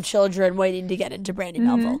line of children waiting to get into Brandy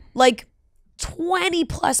Melville. Like 20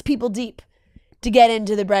 plus people deep to get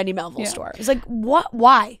into the Brandy Melville store. It's like, what?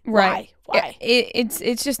 Why? Right. Why?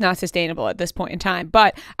 It's just not sustainable at this point in time.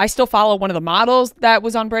 But I still follow one of the models that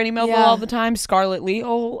was on Brandy Melville all the time, Scarlett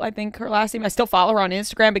Leo, I think her last name. I still follow her on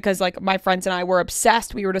Instagram because like my friends and I were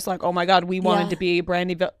obsessed. We were just like, oh my god, we wanted to be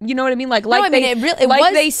Brandy. You know what I mean?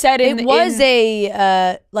 They said it was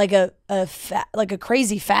a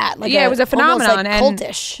crazy fat. Like it was a phenomenon, like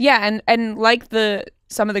cultish. And like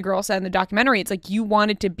some of the girls said in the documentary, it's like you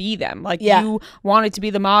wanted to be them. Like you wanted to be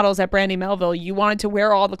the models at Brandy Melville. You wanted to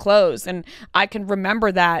wear all the clothes. And I can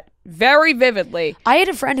remember that very vividly. I had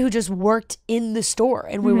a friend who just worked in the store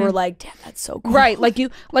and we were like, damn, that's so cool. Right. Like you,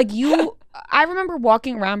 I remember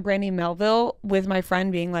walking around Brandy Melville with my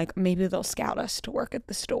friend being like, maybe they'll scout us to work at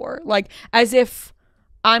the store. Like as if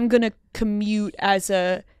I'm going to commute as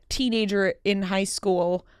a teenager in high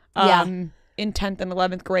school. In 10th and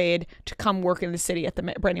 11th grade to come work in the city at the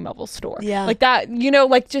Brandy Melville store. Yeah. Like that,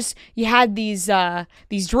 like just you had these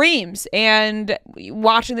dreams, and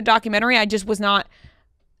watching the documentary, I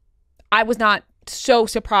was not so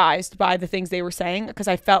surprised by the things they were saying because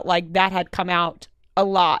I felt like that had come out a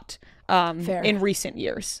lot in recent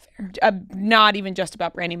years. Not even just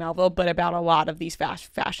about Brandy Melville, but about a lot of these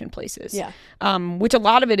fashion places. Yeah. Which a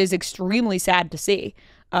lot of it is extremely sad to see.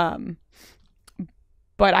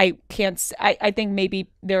 But I think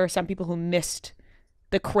maybe there are some people who missed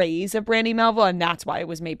the craze of Brandy Melville, and that's why it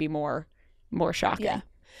was maybe more shocking. Yeah.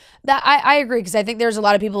 That I agree, because I think there's a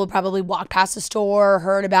lot of people who probably walked past the store,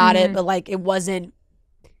 heard about it, but like it wasn't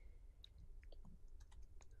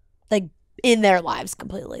like in their lives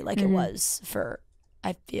completely like it was for,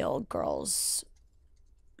 I feel, girls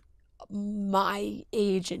my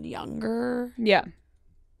age and younger. Yeah,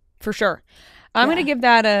 for sure. I'm going to give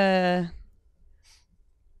that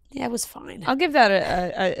it was fine. I'll give that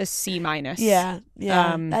a C minus. Yeah,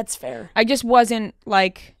 that's fair. I just wasn't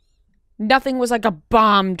like, nothing was like a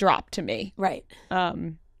bomb drop to me. Right.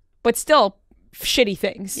 But still shitty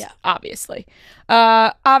things. Yeah. Obviously.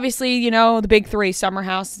 Obviously, the big three: Summer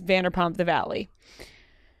House, Vanderpump, The Valley.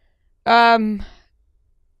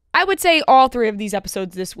 I would say all three of these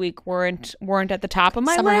episodes this week weren't at the top of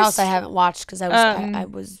my Summer list. House I haven't watched because I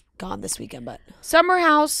was gone this weekend, but Summer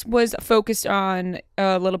House was focused on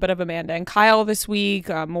a little bit of Amanda and Kyle this week,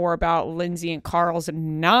 more about Lindsay and Carl's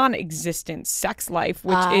non-existent sex life,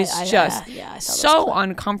 which is just so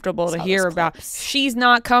uncomfortable to hear about. She's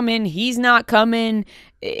not coming, he's not coming.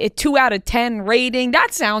 2 out of 10 rating.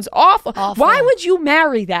 That sounds awful. Why would you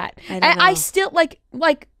marry that? I still like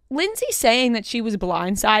Lindsay saying that she was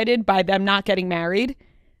blindsided by them not getting married.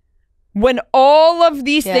 When all of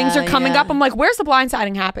these things are coming up, I'm like, where's the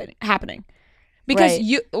blindsiding happening? Because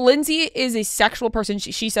Lindsay is a sexual person.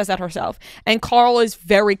 She says that herself. And Carl is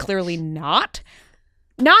very clearly not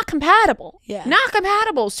compatible. Yeah. Not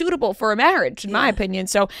compatible, suitable for a marriage, in my opinion.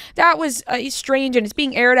 So that was strange, and it's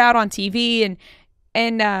being aired out on TV,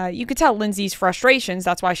 and you could tell Lindsay's frustrations.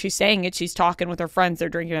 That's why she's saying it. She's talking with her friends. They're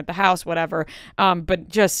drinking at the house, whatever. But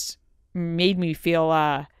just made me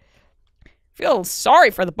feel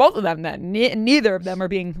sorry for the both of them, that neither of them are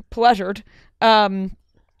being pleasured. Kyle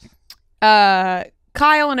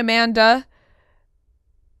and Amanda,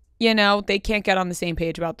 they can't get on the same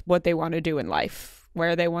page about what they want to do in life,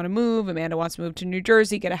 where they want to move. Amanda wants to move to New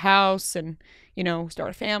Jersey, get a house, and,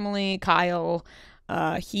 start a family. Kyle,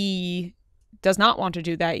 he does not want to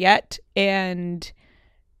do that yet. And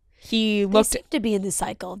they seem to be in the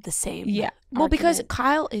cycle of the same. Yeah. Well, because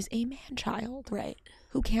Kyle is a man-child. Right.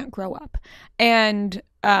 Who can't grow up. And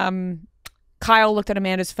Kyle looked at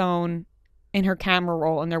Amanda's phone in her camera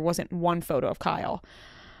roll, and there wasn't one photo of Kyle,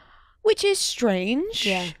 which is strange.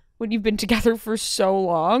 Yeah. When you've been together for so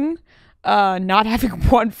long, not having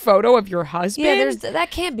one photo of your husband. Yeah,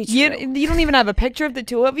 that can't be true. You don't even have a picture of the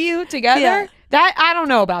two of you together? Yeah. That, I don't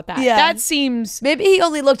know about that. Yeah. That seems... Maybe he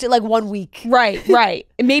only looked at like 1 week. Right.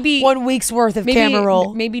 Maybe... 1 week's worth of camera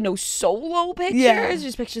roll. Maybe no solo pictures,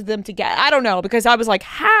 just pictures of them together. I don't know, because I was like,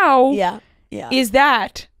 how is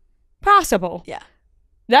that possible? Yeah.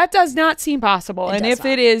 That does not seem possible. And if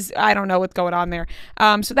it is, I don't know what's going on there.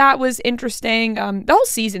 So that was interesting. The whole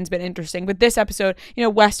season's been interesting. But this episode,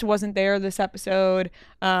 West wasn't there this episode.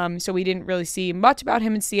 So we didn't really see much about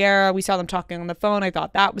him and Sierra. We saw them talking on the phone. I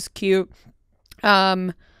thought that was cute.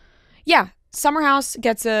 Yeah, Summer House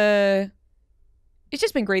gets a. It's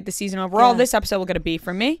just been great this season overall. Yeah. This episode will get a B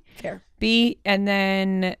from me. Fair. B, and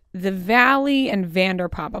then The Valley and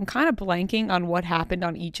Vanderpump. I'm kind of blanking on what happened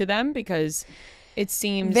on each of them because it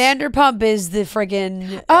seems Vanderpump is the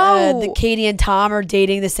friggin' Oh. the Katie and Tom are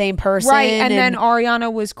dating the same person, right, and then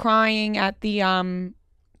Ariana was crying at the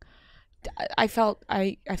I felt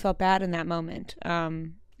bad in that moment.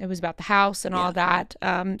 It was about the house and all that.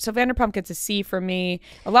 So Vanderpump gets a C for me.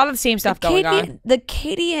 A lot of the same stuff going on. The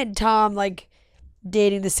Katie and Tom like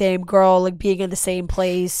dating the same girl, like being in the same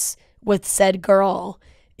place with said girl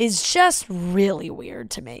is just really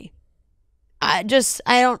weird to me. I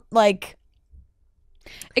don't like.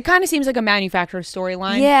 It kind of seems like a manufactured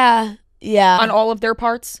storyline. Yeah. On all of their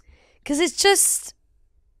parts. Because it's just.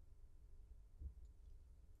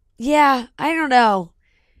 Yeah, I don't know.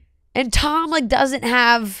 And Tom like doesn't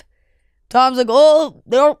have. Tom's like,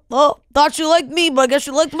 thought you liked me, but I guess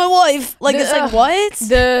you liked my wife. Like, it's like, what?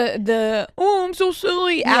 The I'm so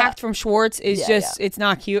silly act from Schwartz is it's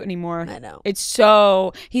not cute anymore. I know. It's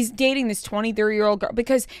so, he's dating this 23-year-old girl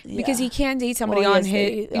because he can't date somebody on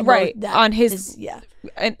his, on his,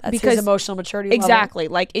 and that's because his emotional maturity exactly.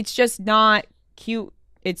 level. Like, it's just not cute.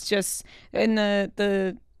 It's just, and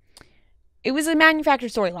it was a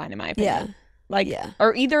manufactured storyline in my opinion. Yeah. Like,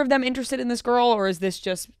 are either of them interested in this girl or is this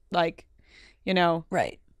just like,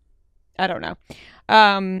 right. I don't know.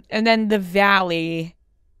 And then The Valley.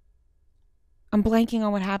 I'm blanking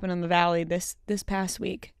on what happened in The Valley this past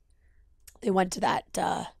week. They went to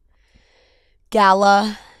that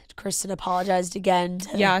gala. Kristen apologized again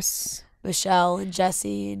to Michelle and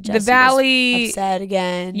Jesse. And Jesse The Valley was upset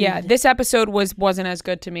again. Yeah, this episode wasn't as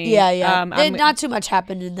good to me. Yeah. Not too much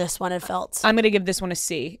happened in this one, it felt. I'm going to give this one a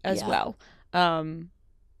C as well.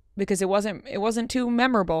 Because it wasn't too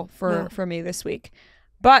memorable for me this week.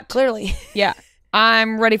 But clearly. Yeah.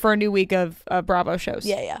 I'm ready for a new week of Bravo shows.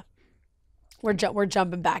 Yeah. We're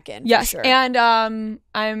jumping back in. Yes. For sure. And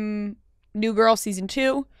I'm New Girl season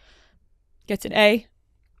 2 gets an A.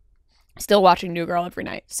 Still watching New Girl every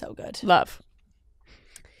night. So good. Love.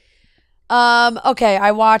 Okay,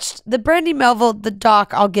 I watched the Brandy Melville, the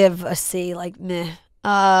doc. I'll give a C, like meh.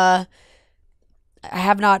 I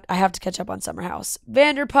have to catch up on Summer House.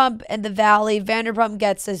 Vanderpump and The Valley. Vanderpump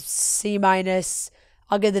gets a C-.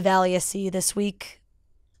 I'll give The Valley a C this week.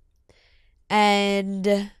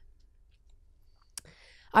 And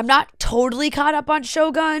I'm not totally caught up on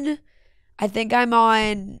Shogun. I think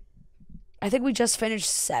we just finished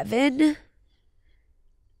 7.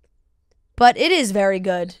 But it is very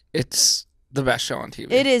good. It's the best show on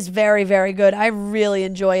TV. It is very, very good. I really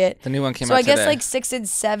enjoy it. The new one came out So I today. guess like 6 and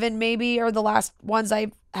 7 maybe are the last ones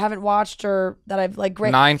I haven't watched or that I've like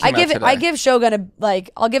great. 9 came out today. I give Shogun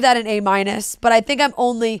I'll give that an A-, but I think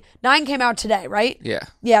 9 came out today, right? Yeah.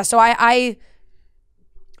 Yeah, so I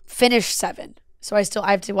finished 7. So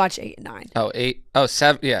I have to watch 8 and 9. Oh, 8. Oh,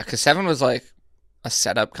 7. Yeah, because 7 was like a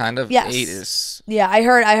setup kind of. Yes. 8 is. Yeah, I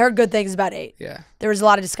heard good things about 8. Yeah. There was a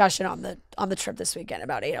lot of discussion on the trip this weekend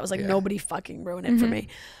about 8. I was like, nobody fucking ruin it for me.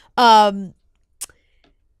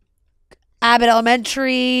 Abbott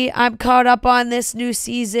Elementary, I'm caught up on this new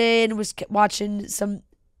season. Was watching some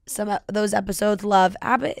of those episodes. Love.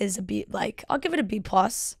 Abbott is a B. Like, I'll give it a B+.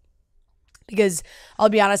 Because I'll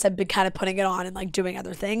be honest, I've been kind of putting it on and like doing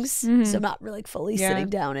other things, so I'm not really fully sitting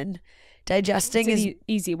down and digesting it's an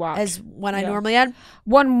easy watch as when I normally am.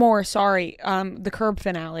 One more, sorry. The Curb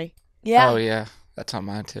finale. Yeah. Oh yeah, that's on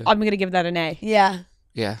mine too. I'm gonna give that an A. Yeah.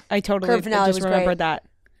 Yeah. I totally Curb finale just was remembered great. that.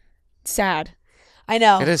 Sad. I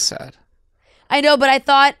know. It is sad. I know, but I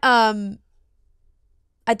thought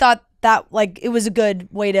that like it was a good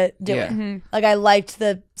way to do it. Mm-hmm. Like I liked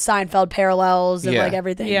the Seinfeld parallels and Yeah. like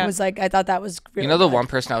everything. Yeah. It was like I thought that was really The good. one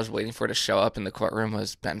person I was waiting for to show up in the courtroom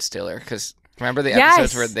was Ben Stiller, because remember the Yes.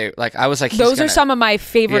 episodes where they like I was like Those are some of my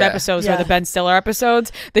favorite Yeah. episodes. Yeah. Are the Ben Stiller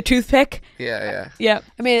episodes. The toothpick. Yeah. Yeah.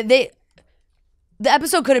 I mean, the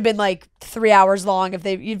episode could have been like 3 hours long if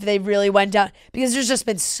they really went down, because there's just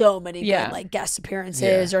been so many good like guest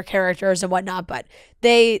appearances or characters and whatnot. But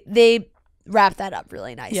they wrapped that up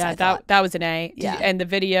really nice. Yeah, I thought. that was an A. Yeah. And the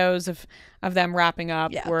videos of them wrapping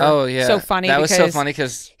up were so funny. That was so because funny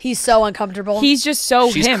because He's so uncomfortable. he's just so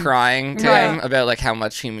she's him. crying to Right. him about like how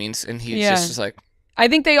much he means, and he's Yeah. just like, I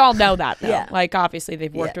think they all know that though. Yeah. Like obviously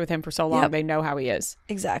they've worked Yeah. with him for so long. Yep. They know how he is.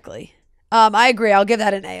 Exactly. I agree. I'll give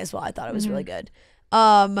that an A as well. I thought it was really good.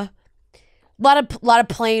 Lot of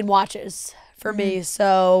plane watches for me.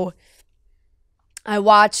 So I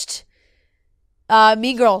watched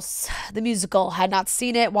Mean Girls, the musical. Had not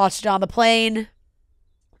seen it. Watched it on the plane.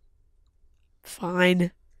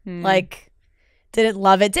 Fine. Like, Didn't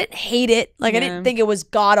love it. Didn't hate it. Like, I didn't think it was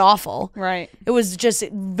god awful. Right. It was just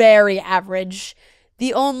very average.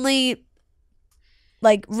 The only,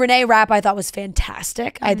 like, Renee Rapp I thought was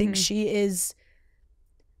fantastic. I think she is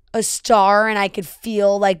a star, and I could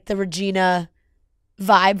feel, like, the Regina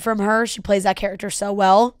vibe from her. She plays that character so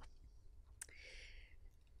well.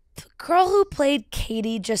 The girl who played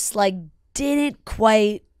Katie just, like, didn't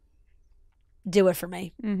quite do it for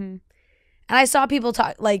me. Mm-hmm. And I saw people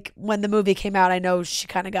talk, like, when the movie came out, I know she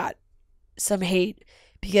kind of got some hate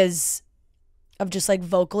because of just, like,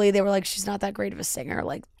 vocally. They were like, she's not that great of a singer,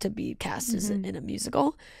 like, to be cast as in a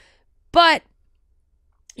musical. But,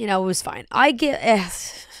 you know, it was fine. I get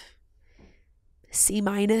C-.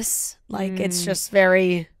 Like, it's just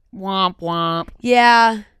very... Womp womp.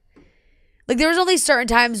 Yeah. Like, there was only certain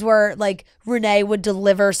times where, like, Renee would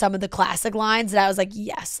deliver some of the classic lines that I was like,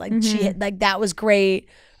 yes. Like, she had, like, that was great.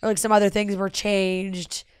 Or, like, some other things were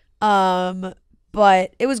changed. But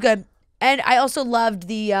it was good. And I also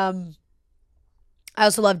loved I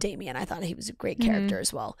also loved Damien. I thought he was a great character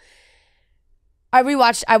as well. I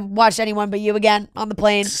watched Anyone But You again on the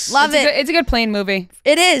plane. Love it. It's a good plane movie.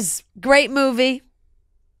 It is. Great movie.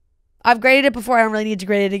 I've graded it before. I don't really need to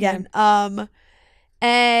grade it again. And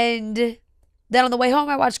then on the way home,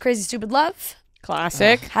 I watched Crazy Stupid Love.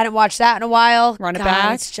 Classic. Hadn't watched that in a while. Run It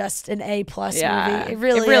Back. It's just an A+ movie. Yeah. It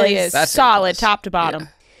really is. That's solid, top to bottom. Yeah.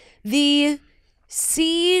 The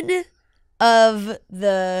scene of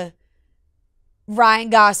the Ryan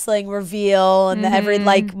Gosling reveal and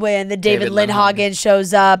the when the David Lindhagen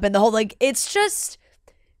shows up and the whole, like, it's just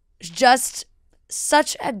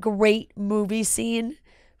such a great movie scene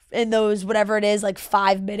in those, whatever it is, like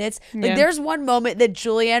 5 minutes. Like, there's one moment that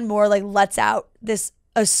Julianne Moore, like, lets out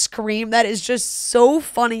a scream that is just so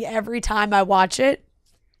funny every time I watch it.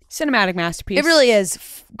 Cinematic masterpiece. It really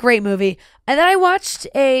is. Great movie. And then I watched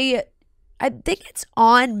I think it's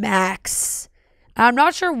on Max. I'm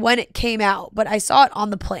not sure when it came out, but I saw it on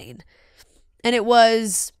the plane. And it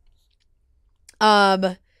was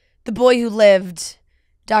The Boy Who Lived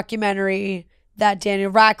documentary that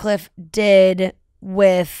Daniel Radcliffe did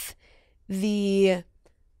with the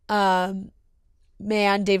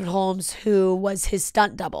man, David Holmes, who was his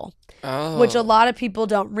stunt double. Oh. Which a lot of people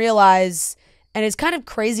don't realize. And it's kind of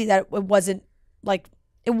crazy that it wasn't, like,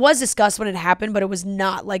 it was discussed when it happened, but it was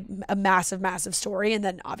not, like, a massive, massive story. And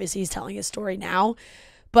then obviously he's telling his story now.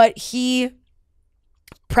 But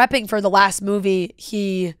prepping for the last movie,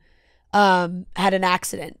 he had an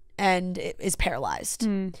accident and is paralyzed.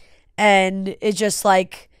 And it just,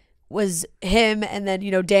 like, was him, and then,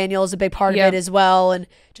 you know, Daniel is a big part of it as well, and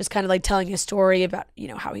just kind of, like, telling his story about, you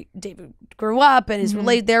know, how David grew up and his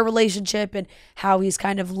their relationship, and how he's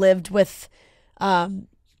kind of lived with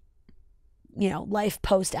you know, life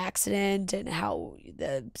post accident, and how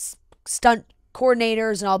the stunt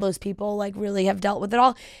coordinators and all those people, like, really have dealt with it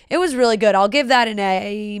all. It was really good. I'll give that an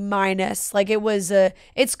A-. Like, it was it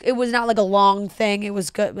was not like a long thing. It was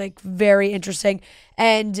good, like, very interesting.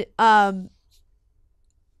 And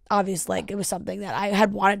obviously, like, it was something that I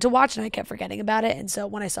had wanted to watch and I kept forgetting about it. And so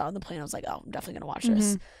when I saw it on the plane, I was like, oh, I'm definitely gonna watch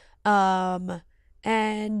this.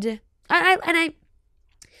 And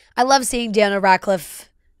I love seeing Daniel Radcliffe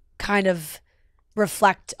kind of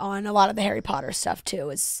reflect on a lot of the Harry Potter stuff too.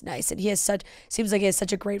 It's nice. And seems like he has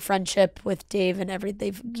such a great friendship with Dave, and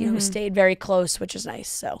they've, you know, stayed very close, which is nice.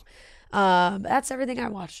 So that's everything I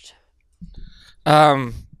watched.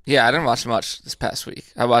 Yeah, I didn't watch much this past week.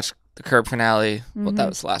 I watched the Curb finale. Well, that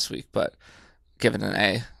was last week, but give it an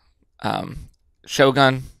A.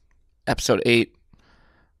 Shogun, episode 8.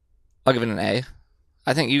 I'll give it an A.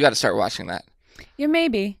 I think you got to start watching that. Yeah,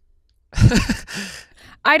 maybe.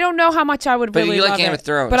 I don't know how much I would really love it. But you like Game of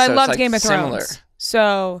Thrones. But I loved like Game of similar. Thrones.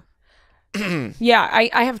 So, yeah,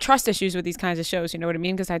 I have trust issues with these kinds of shows. You know what I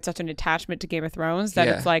mean? Because I had such an attachment to Game of Thrones that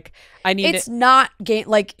it's like, I need It's not game,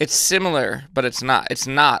 like... It's similar, but it's not. It's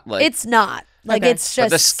not like... It's not. Like, it's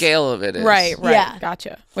just... But the scale of it is... Right. Yeah.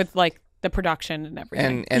 Gotcha. With, like, the production and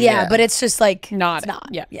everything. And yeah, but it's just, like... Not. It's not.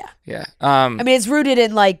 Yeah. I mean, it's rooted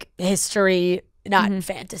in, like, history, not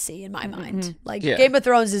fantasy in my mind. Like, Game of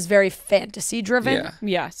Thrones is very fantasy driven. Yeah.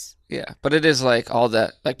 Yes. Yeah, but it is, like, all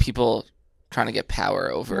that, like, people trying to get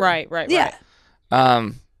power over. Right. Yeah.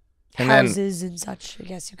 And houses and such, I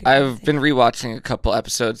guess you could. I've been rewatching a couple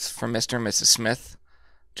episodes from Mr. and Mrs. Smith,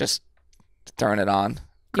 just throwing it on.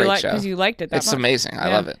 Great show. Because you liked it that It's much. amazing. I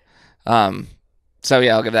love it. So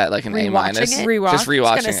yeah, I'll give that like an A-. Just rewatching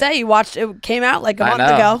I was gonna say, you watched it, came out like a month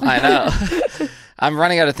ago. ago. I know. I'm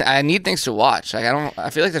running out of I need things to watch. Like, I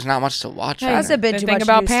feel like there's not much to watch. I also been too much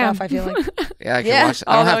about new Pam. stuff, I feel like. Yeah, I can watch.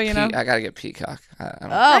 I don't Although, have you know. I gotta get Peacock. I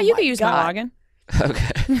don't Oh, you can my use God. my login.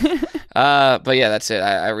 Okay. But yeah, that's it.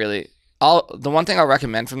 I really the one thing I'll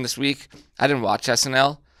recommend from this week. I didn't watch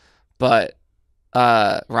SNL, but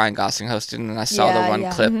Ryan Gosling hosted, and I saw the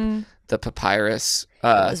one clip, the Papyrus. It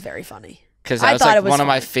was very funny because that was like one of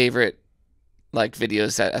my favorite like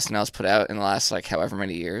videos that SNL's put out in the last like however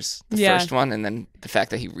many years. The first one, and then the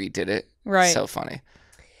fact that he redid it, so funny.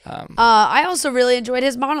 I also really enjoyed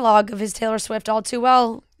his monologue of his Taylor Swift "All Too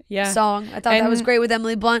Well" song. I thought that was great with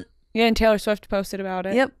Emily Blunt. Yeah, and Taylor Swift posted about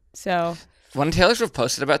it. Yep. So when Taylor Swift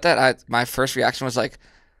posted about that, my first reaction was like,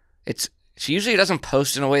 she usually doesn't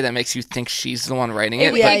post in a way that makes you think she's the one writing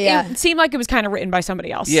it. It seemed like it was kind of written by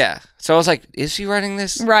somebody else. Yeah. So I was like, is she writing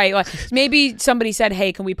this? Right. Like maybe somebody said,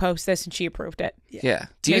 hey, can we post this? And she approved it. Yeah.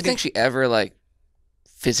 Do you think she ever like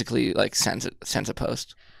physically like sends a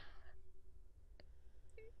post?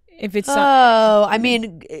 If it's I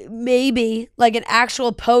mean, maybe like an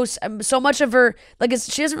actual post. So much of her, like,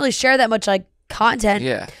 she doesn't really share that much like content.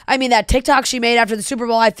 Yeah. I mean, that TikTok she made after the Super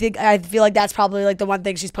Bowl, I feel like that's probably like the one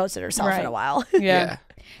thing she's posted herself in a while. Yeah.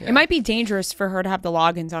 It might be dangerous for her to have the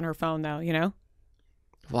logins on her phone, though. You know?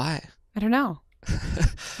 Why? I don't know.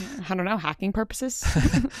 Hacking purposes.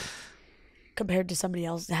 Compared to somebody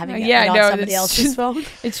else having it on somebody else's phone.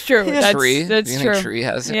 It's true. That's true. Tree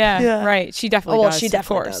has it. Yeah, right. She definitely does. She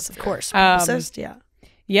definitely does, of course. Publicist, yeah.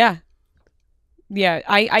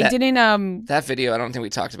 I didn't. That video, I don't think we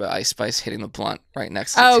talked about Ice Spice hitting the blunt right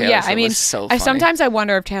next to Taylor. Yeah. I mean, was so funny. Sometimes I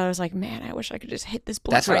wonder if Taylor's like, man, I wish I could just hit this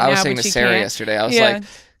blunt. That's what right I was now, saying to Sarah yesterday. I was like,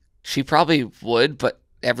 she probably would, but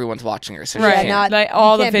everyone's watching her, so right? Not like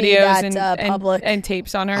all the videos public and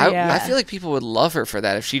tapes on her. I feel like people would love her for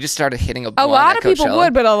that if she just started hitting a blunt. A lot of people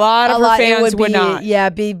would, but a lot of her fans would not. Yeah,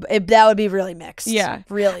 that would be really mixed. Yeah,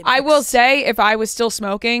 really mixed. I will say, if I was still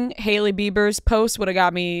smoking, Hailey Bieber's post would have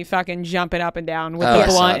got me fucking jumping up and down with the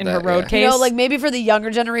blunt in her road case. You know, like maybe for the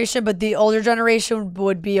younger generation, but the older generation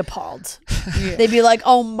would be appalled. They'd be like,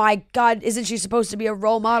 "Oh my God, isn't she supposed to be a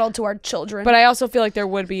role model to our children?" But I also feel like there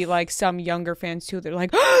would be like some younger fans too. They're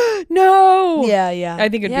like, "No." Yeah. I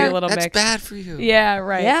think it'd be a little mixed. That's bad for you. Yeah,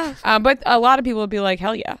 right. Yeah. But a lot of people would be like,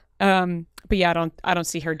 "Hell yeah." But yeah, I don't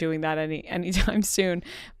see her doing that anytime soon.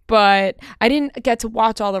 But I didn't get to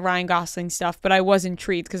watch all the Ryan Gosling stuff, but I was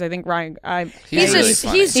intrigued because I think he's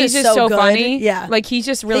just so good. funny. Yeah, like he's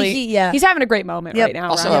just really he's having a great moment right now.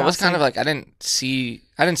 Also, Ryan I was Gosling. kind of like I didn't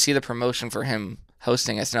see the promotion for him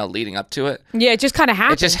hosting SNL leading up to it. Yeah, it just kind of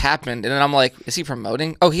happened. It just happened, and then I'm like, is he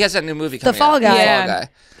promoting? Oh, he has that new movie coming The Fall out. Guy. Yeah. The Fall Guy.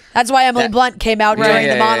 That's why Emily Blunt came out during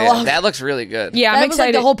the monologue. Yeah. That looks really good. Yeah, I'm that excited. was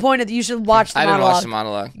like the whole point of you should watch the monologue. I didn't watch the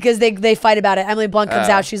monologue. Because they fight about it. Emily Blunt comes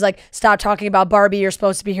out. She's like, stop talking about Barbie. You're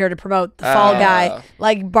supposed to be here to promote the Fall Guy.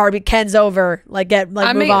 Like, Barbie, Ken's over. Like, move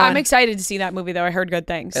on. I'm excited to see that movie, though. I heard good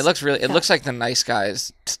things. It looks it looks like the Nice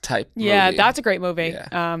Guys type movie. Yeah, that's a great movie.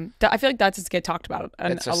 Yeah. I feel like that doesn't get talked about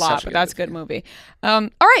a lot, but that's a good movie. All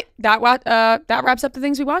right, that wraps up the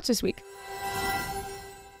things we watched this week.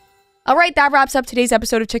 All right, that wraps up today's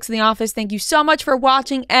episode of Chicks in the Office. Thank you so much for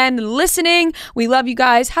watching and listening. We love you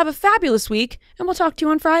guys. Have a fabulous week, and we'll talk to you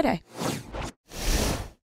on Friday.